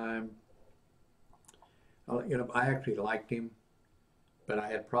 big time. I actually liked him, but I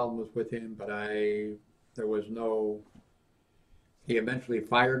had problems with him, he eventually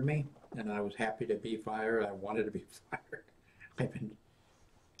fired me, and I was happy to be fired. I wanted to be fired.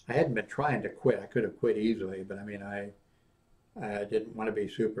 I hadn't been trying to quit. I could have quit easily, but I didn't want to be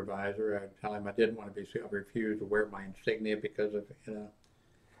supervisor. I tell him I didn't want to be. I refused to wear my insignia because of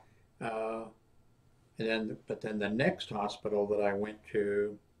but then the next hospital that I went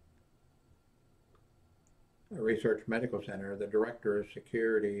to, a research medical center, the director of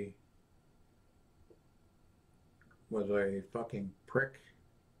security was a fucking prick.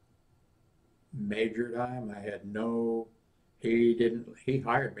 Major time. He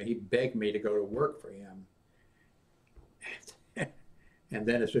hired me. He begged me to go to work for him. And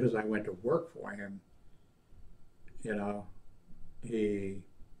then as soon as I went to work for him, I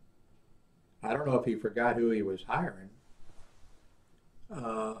don't know if he forgot who he was hiring,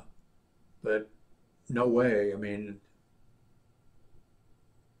 but no way.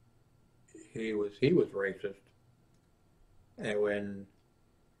 He was racist. And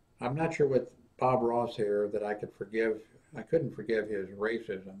I'm not sure with Bob Ross here that I couldn't forgive his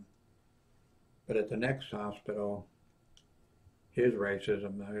racism. But at the next hospital, his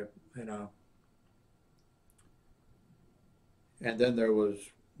racism, And then there was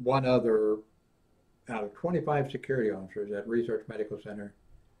one other, out of 25 security officers at Research Medical Center,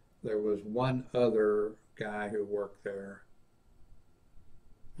 there was one other guy who worked there,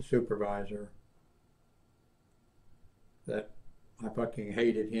 a supervisor, that I fucking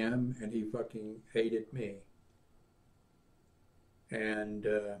hated him and he fucking hated me. And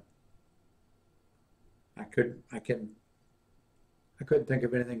I couldn't think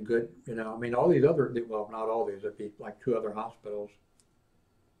of anything good, all these other, well, not all these, it'd be like 2 other hospitals.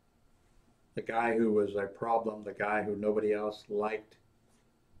 The guy who was a problem, the guy who nobody else liked,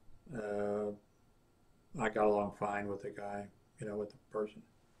 I got along fine with the guy, with the person.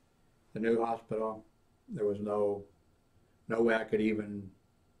 The new hospital, there was no way I could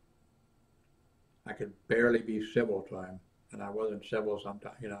barely be civil to him, and I wasn't civil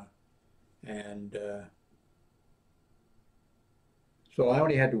sometimes, and so I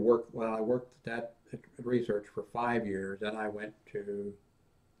only had to work, I worked at research for 5 years, then I went to,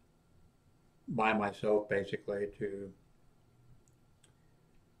 by myself basically, to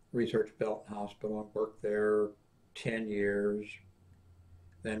Research Belton Hospital, worked there 10 years,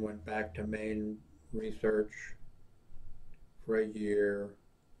 then went back to main research for a year,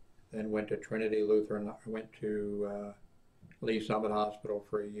 then went to Trinity Lutheran, went to Lee Summit Hospital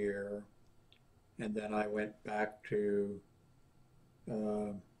for a year, and then I went back to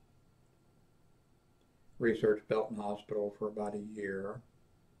Research Belton Hospital for about a year,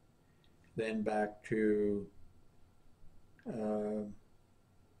 then back to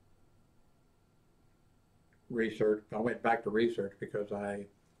research. I went back to research because I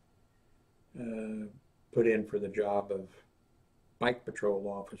put in for the job of bike patrol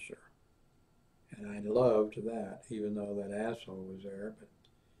officer, and I loved that, even though that asshole was there, but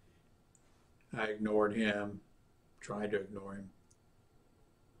I ignored him, tried to ignore him.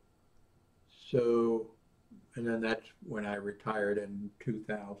 So, and then that's when I retired in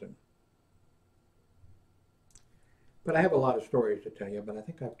 2000. But I have a lot of stories to tell you, but I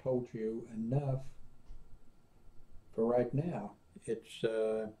think I've told you enough for right now. It's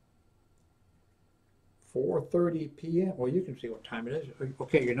 4:30 p.m. Well, you can see what time it is.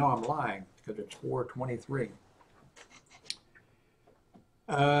 Okay, I'm lying because it's 4:23.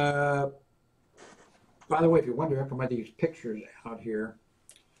 By the way, if you wonder how come I have these pictures out here,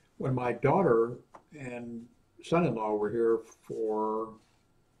 when my daughter and son-in-law were here for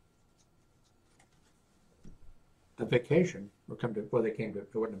a vacation, it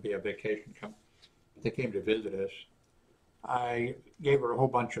wouldn't be a vacation, they came to visit us. I gave her a whole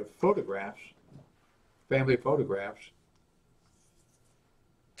bunch of photographs, family photographs,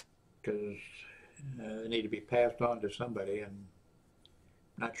 because they need to be passed on to somebody, and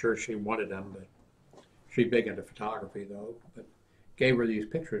I'm not sure she wanted them, but she's big into photography though. But gave her these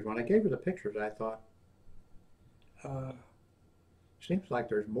pictures. When I gave her the pictures, I thought, seems like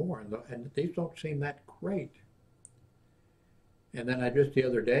there's more, and these don't seem that great. And then I just the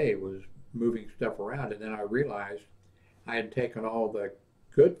other day was moving stuff around, and then I realized I had taken all the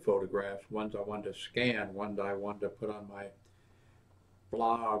good photographs, ones I wanted to scan, ones I wanted to put on my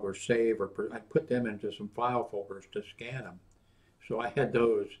blog or save, I put them into some file folders to scan them. So I had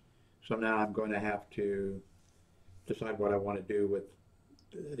those. So now I'm going to have to decide what I want to do with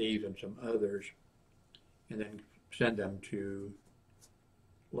these and some others, and then send them to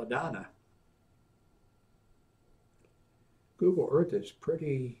LaDonna. Google Earth is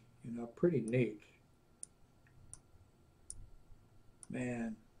pretty, pretty neat.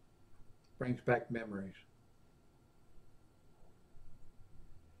 Man, brings back memories.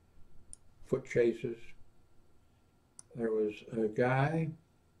 Foot chases. There was a guy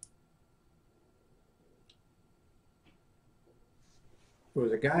who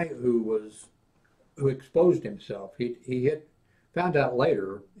exposed himself. He had found out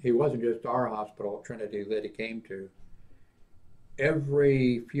later he wasn't just our hospital, Trinity, that he came to.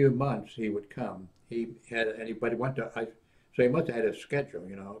 Every few months he would come. He went to, so he must have had a schedule,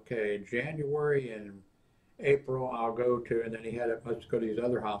 okay, in January and April I'll go to, and then he must go to these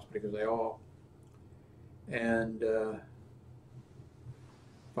other hospitals because they all, and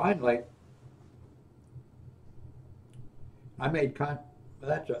finally, I made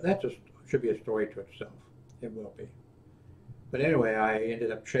should be a story to itself. It will be. But anyway, I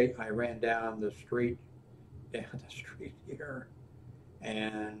ran down the street here,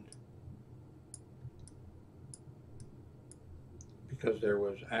 and because there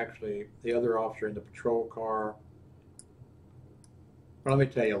was actually the other officer in the patrol car. Well, let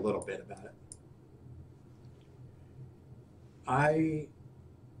me tell you a little bit about it. I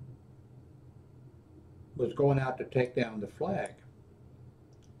was going out to take down the flag.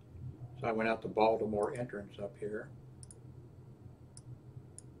 So I went out the Baltimore entrance up here.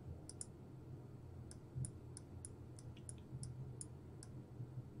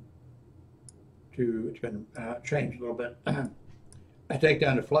 It's been changed a little bit. I take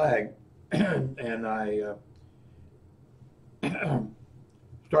down the flag and I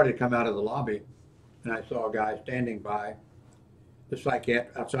started to come out of the lobby, and I saw a guy standing by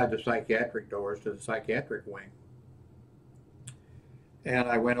outside the psychiatric doors to the psychiatric wing. And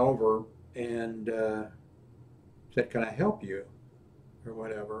I went over and said, "Can I help you?" or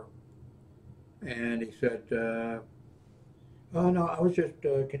whatever. And he said, "Oh no, I was just,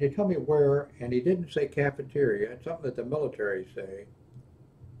 can you tell me where?" And he didn't say cafeteria. It's something that the military say.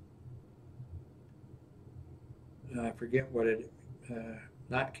 I forget what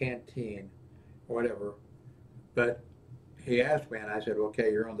not canteen or whatever. But he asked me, and I said,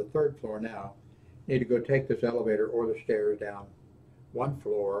 "Okay, you're on the 3rd floor now. You need to go take this elevator or the stairs down 1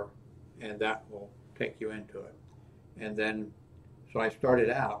 floor, and that will take you into it." And then, so I started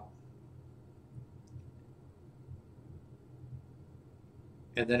out,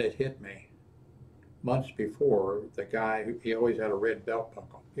 and then it hit me. Months before, the guy, he always had a red belt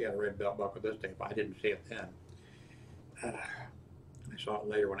buckle. He had a red belt buckle this day, but I didn't see it then. I saw it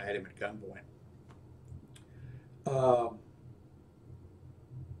later when I had him at gunpoint.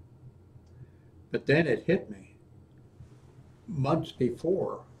 But then it hit me. Months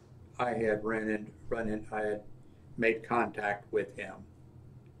before, I had I had made contact with him,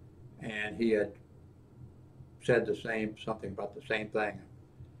 and he had said something about the same thing.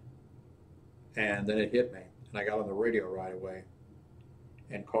 And then it hit me, and I got on the radio right away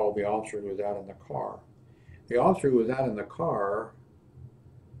and called the officer who was out in the car. The officer who was out in the car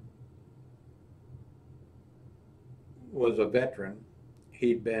was a veteran.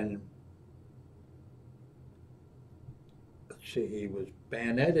 He'd been, he was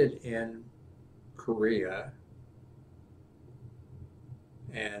bayoneted in Korea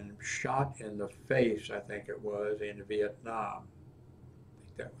and shot in the face, I think it was, in Vietnam. I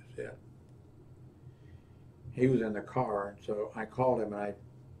think that was it. He was in the car, and so I called him and I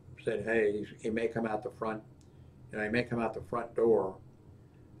said, "Hey, he may come out the front, he may come out the front door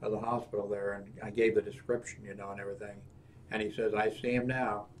of the hospital there." And I gave the description, and everything. And he says, "I see him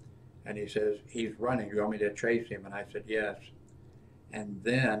now." And he says, "He's running. You want me to chase him?" And I said, "Yes." And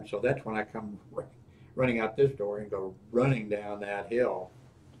then, so that's when I come running out this door and go running down that hill.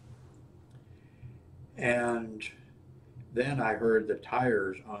 And then I heard the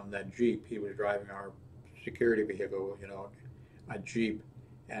tires on that Jeep. He was driving our security vehicle, a Jeep,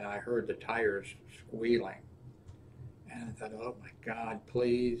 and I heard the tires squealing. And I thought, "Oh my God,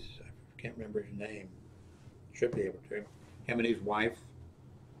 please." I can't remember his name. Should be able to. Him and his wife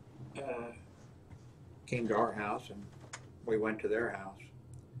came to our house, and we went to their house.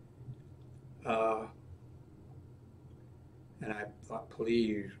 And I thought,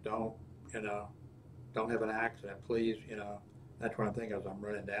 please don't have an accident. Please, that's what I'm thinking as I'm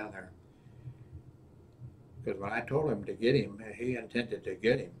running down there. Because when I told him to get him, he intended to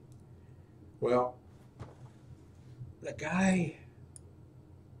get him. Well, the guy,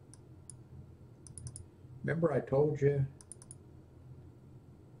 remember I told you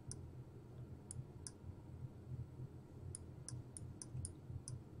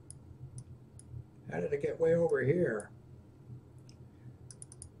over here.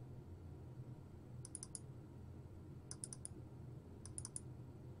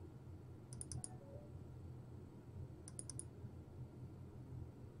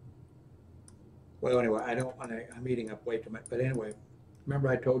 Well, anyway, I don't want to, I'm eating up way too much, but anyway, remember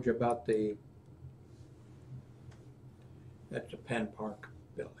I told you about that's the Penn Park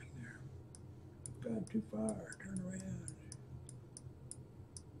building there. Gone too far, turn around.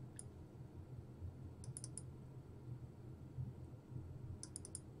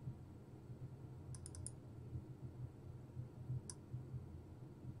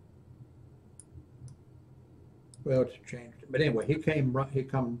 Well, it's changed. But anyway, he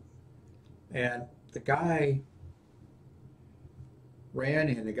come, and the guy ran,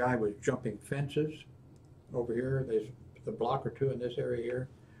 and the guy was jumping fences over here. There's a block or two in this area here.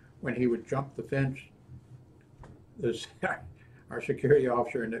 When he would jump the fence, this our security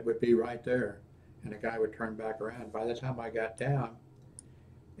officer, and it would be right there, and the guy would turn back around. By the time I got down,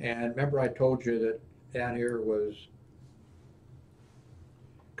 and remember I told you that down here was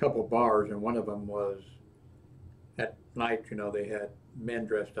a couple bars, and one of them was at night, you know, they had men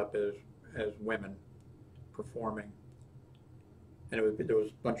dressed up as women performing, and there was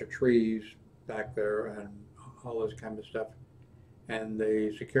a bunch of trees back there and all this kind of stuff. And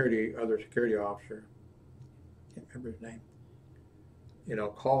the other security officer, can't remember his name, you know,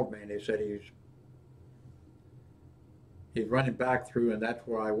 called me, and they said he's running back through, and that's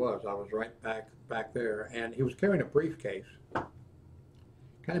where I was. I was right back there, and he was carrying a briefcase.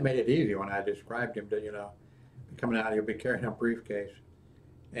 Kind of made it easy when I described him to, you know, coming out, he'll be carrying a briefcase.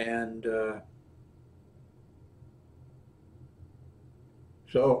 And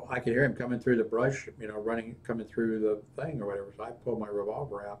so I could hear him coming through the brush, you know, coming through the thing or whatever. So I pulled my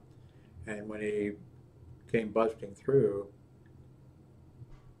revolver out, and when he came busting through,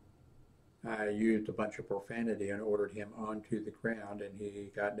 I used a bunch of profanity and ordered him onto the ground, and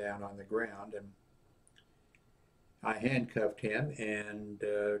he got down on the ground, and I handcuffed him and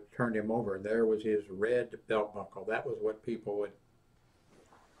turned him over, and there was his red belt buckle. That was what people would,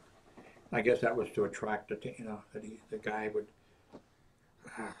 I guess that was to attract the, you know, that the guy would,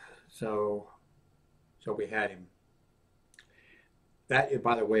 so we had him. That,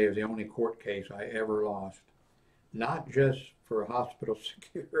 by the way, is the only court case I ever lost, not just for hospital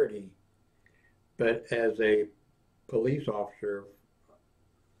security, but as a police officer.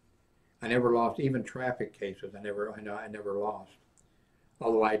 I never lost, even traffic cases. I never lost.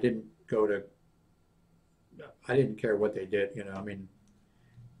 Although I didn't care what they did. You know, I mean,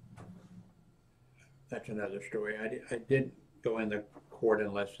 that's another story. I didn't go in the court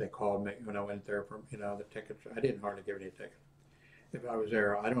unless they called me when I went there for, you know, the tickets. I didn't hardly give any tickets. If I was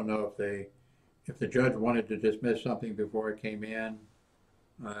there, I don't know if the judge wanted to dismiss something before it came in,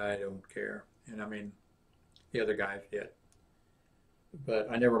 I don't care. And I mean, the other guys did.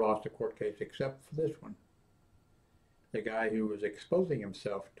 But I never lost a court case except for this one. The guy who was exposing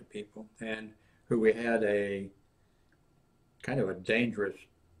himself to people, and who we had a kind of a dangerous,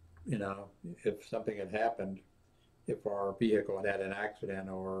 you know, if something had happened, if our vehicle had had an accident,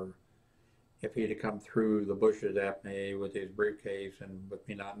 or if he'd have come through the bushes at me with his briefcase and with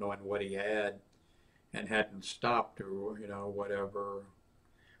me not knowing what he had and hadn't stopped, or, you know, whatever.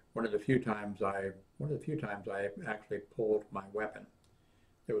 One of the few times I actually pulled my weapon.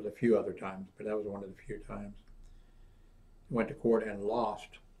 There was a few other times, but that was one of the few times. Went to court and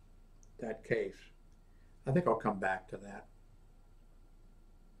lost that case. I think I'll come back to that.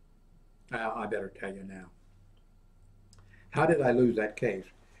 I better tell you now. How did I lose that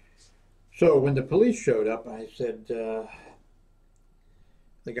case? So when the police showed up, I said, the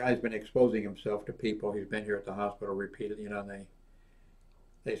guy's been exposing himself to people. He's been here at the hospital repeatedly, you know, and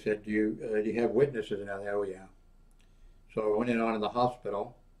they said, do you have witnesses? And I said, oh yeah. So I went in the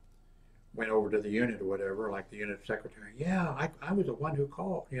hospital, went over to the unit or whatever, like the unit secretary. Yeah, I was the one who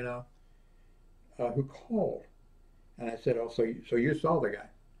called, you know, who called. And I said, oh, so you saw the guy?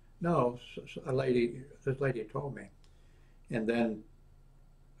 No, this lady told me. And then,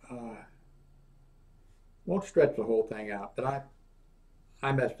 won't stretch the whole thing out, but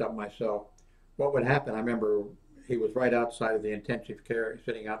I messed up myself. What would happen, I remember he was right outside of the intensive care,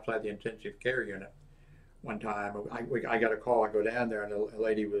 sitting outside the intensive care unit. One time, I got a call. I go down there, and a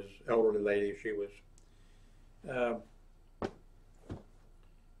lady was, elderly lady. She was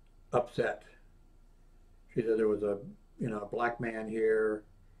upset. She said there was a black man here,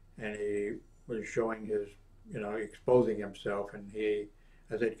 and he was showing his, exposing himself. And I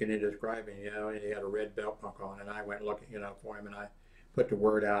said, can you describe him? And he had a red belt buckle on. And I went looking, for him, and I put the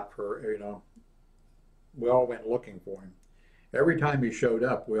word out for, we all went looking for him. Every time he showed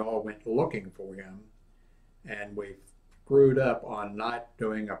up, we all went looking for him. and we screwed up on not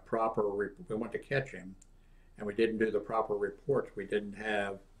doing a proper. We went to catch him, and we didn't do the proper reports. We didn't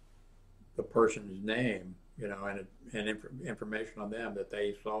have the person's name, and information on them that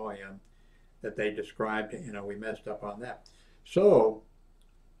they saw him, that they described. We messed up on that. So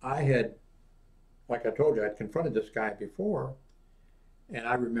I had, like I told you, I'd confronted this guy before, and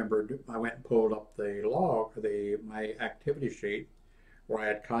I remembered I went and pulled up the log, my activity sheet, where I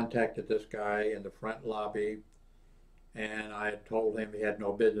had contacted this guy in the front lobby, and I had told him he had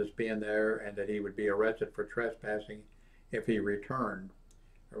no business being there and that he would be arrested for trespassing if he returned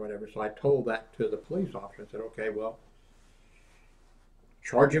or whatever. So I told that to the police officer and said, okay, well,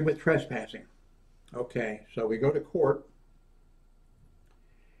 charge him with trespassing. Okay, so we go to court,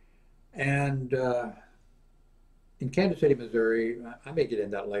 and in Kansas City, Missouri, I may get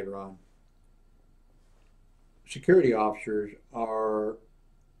into that later on, security officers are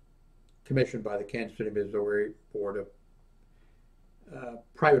commissioned by the Kansas City, Missouri Board of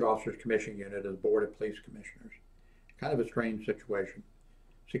Private Officers Commission Unit as Board of Police Commissioners. Kind of a strange situation.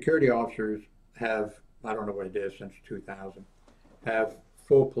 Security officers have, I don't know what it is since 2000, have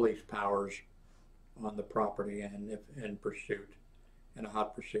full police powers on the property and if in pursuit, in a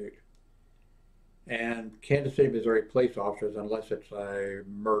hot pursuit. And Kansas City, Missouri police officers, unless it's a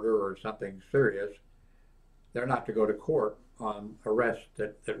murder or something serious, they're not to go to court on arrests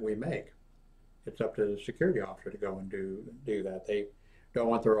that we make. It's up to the security officer to go and do that. They don't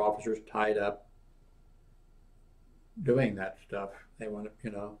want their officers tied up doing that stuff. They want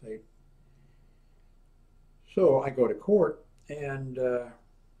to, So I go to court, and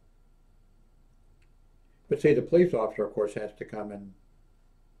but see, the police officer, of course, has to come and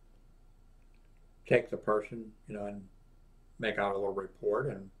take the person, and make out a little report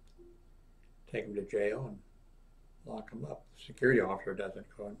and take him to jail and lock him up. The security officer doesn't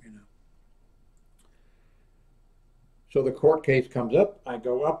go, So the court case comes up. I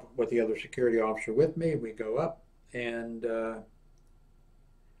go up with the other security officer with me. We go up, and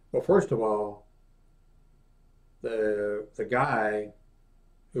well, first of all, the guy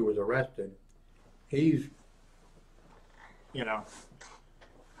who was arrested, he's, Your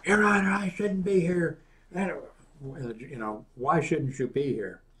Honor, I shouldn't be here. Why shouldn't you be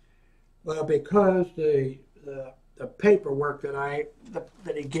here? Well, because the paperwork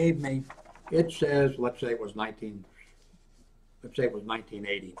that he gave me, it says, let's say it was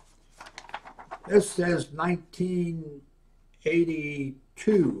 1980. This says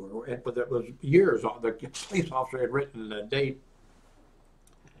 1982, but it was years on. The police officer had written the date,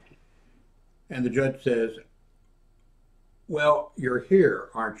 and the judge says, well, you're here,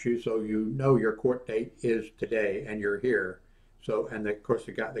 aren't you? So your court date is today, and you're here. So, and of course,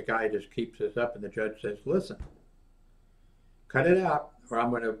 the guy just keeps this up, and the judge says, listen, cut it out, or I'm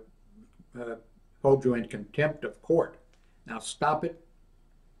going to hold you in contempt of court. Now stop it.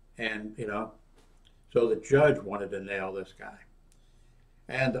 And, so the judge wanted to nail this guy.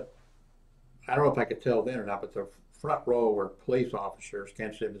 And I don't know if I could tell then or not, but the front row were police officers,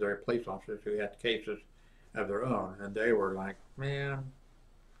 Kansas City, Missouri police officers who had cases of their own, and they were like, man,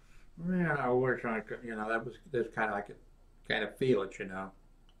 I wish I could, that was this kind of, I could kind of feel it,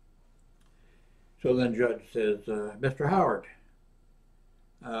 So then judge says, Mr. Howard,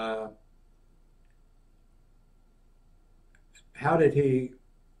 how did he,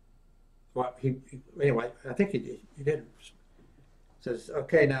 well, anyway, I think he did, says,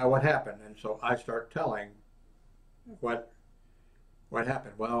 okay, now what happened? And so I start telling what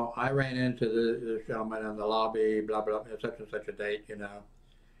happened. Well, I ran into the gentleman in the lobby, blah, blah, blah, such and such a date, and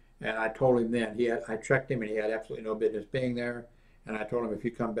I told him then, I checked him and he had absolutely no business being there, and I told him if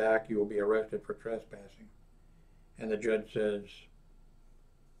you come back, you will be arrested for trespassing. And the judge says,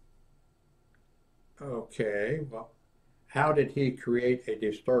 okay, well, how did he create a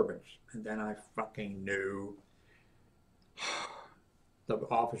disturbance? And then I fucking knew. The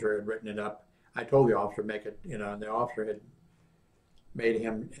officer had written it up. I told the officer make it, and the officer had made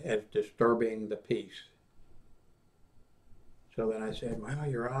him as disturbing the peace. So then I said, well,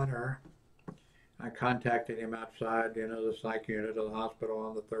 Your Honor, I contacted him outside, the psych unit of the hospital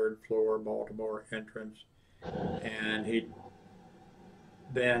on the 3rd floor, Baltimore entrance, and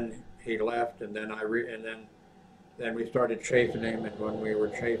then he left, and then then we started chasing him, and when we were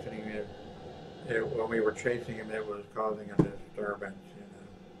chasing him, it was causing a disturbance,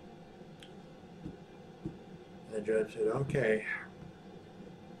 The judge said, okay,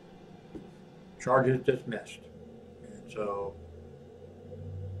 charges dismissed. And so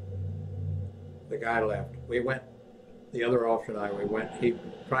the guy left. We went, the other officer and I, he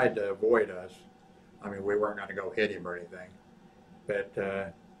tried to avoid us. I mean, we weren't going to go hit him or anything. But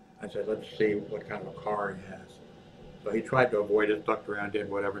I said, let's see what kind of a car he has. So he tried to avoid it, looked around, did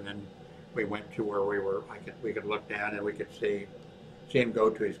whatever, and then we went to where we were. We could look down and we could see him go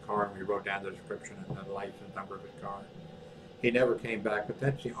to his car, and we wrote down the description and the license number of his car. He never came back, but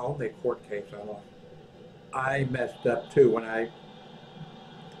that's the only court case I lost. I messed up too when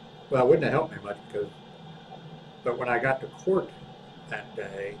well, it wouldn't have helped me much but when I got to court that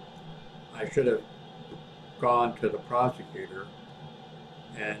day, I should have gone to the prosecutor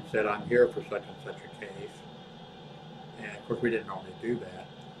and said, I'm here for such and such a case. And of course, we didn't normally do that.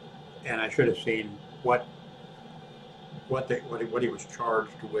 And I should have seen what he was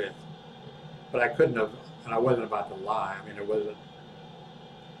charged with. But I couldn't have, and I wasn't about to lie. I mean,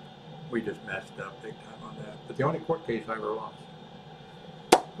 we just messed up big time on that. But the only court case I ever lost.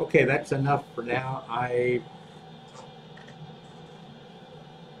 Okay, that's enough for now.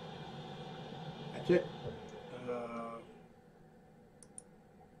 That's it.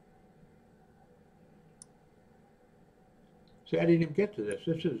 See, I didn't even get to this.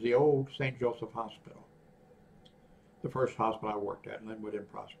 This is the old St. Joseph Hospital, the first hospital I worked at in Linwood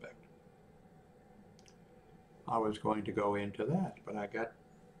and Prospect. I was going to go into that, but I got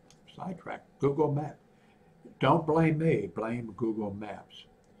sidetracked. Google Maps. Don't blame me, blame Google Maps.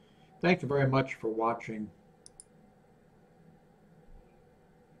 Thank you very much for watching.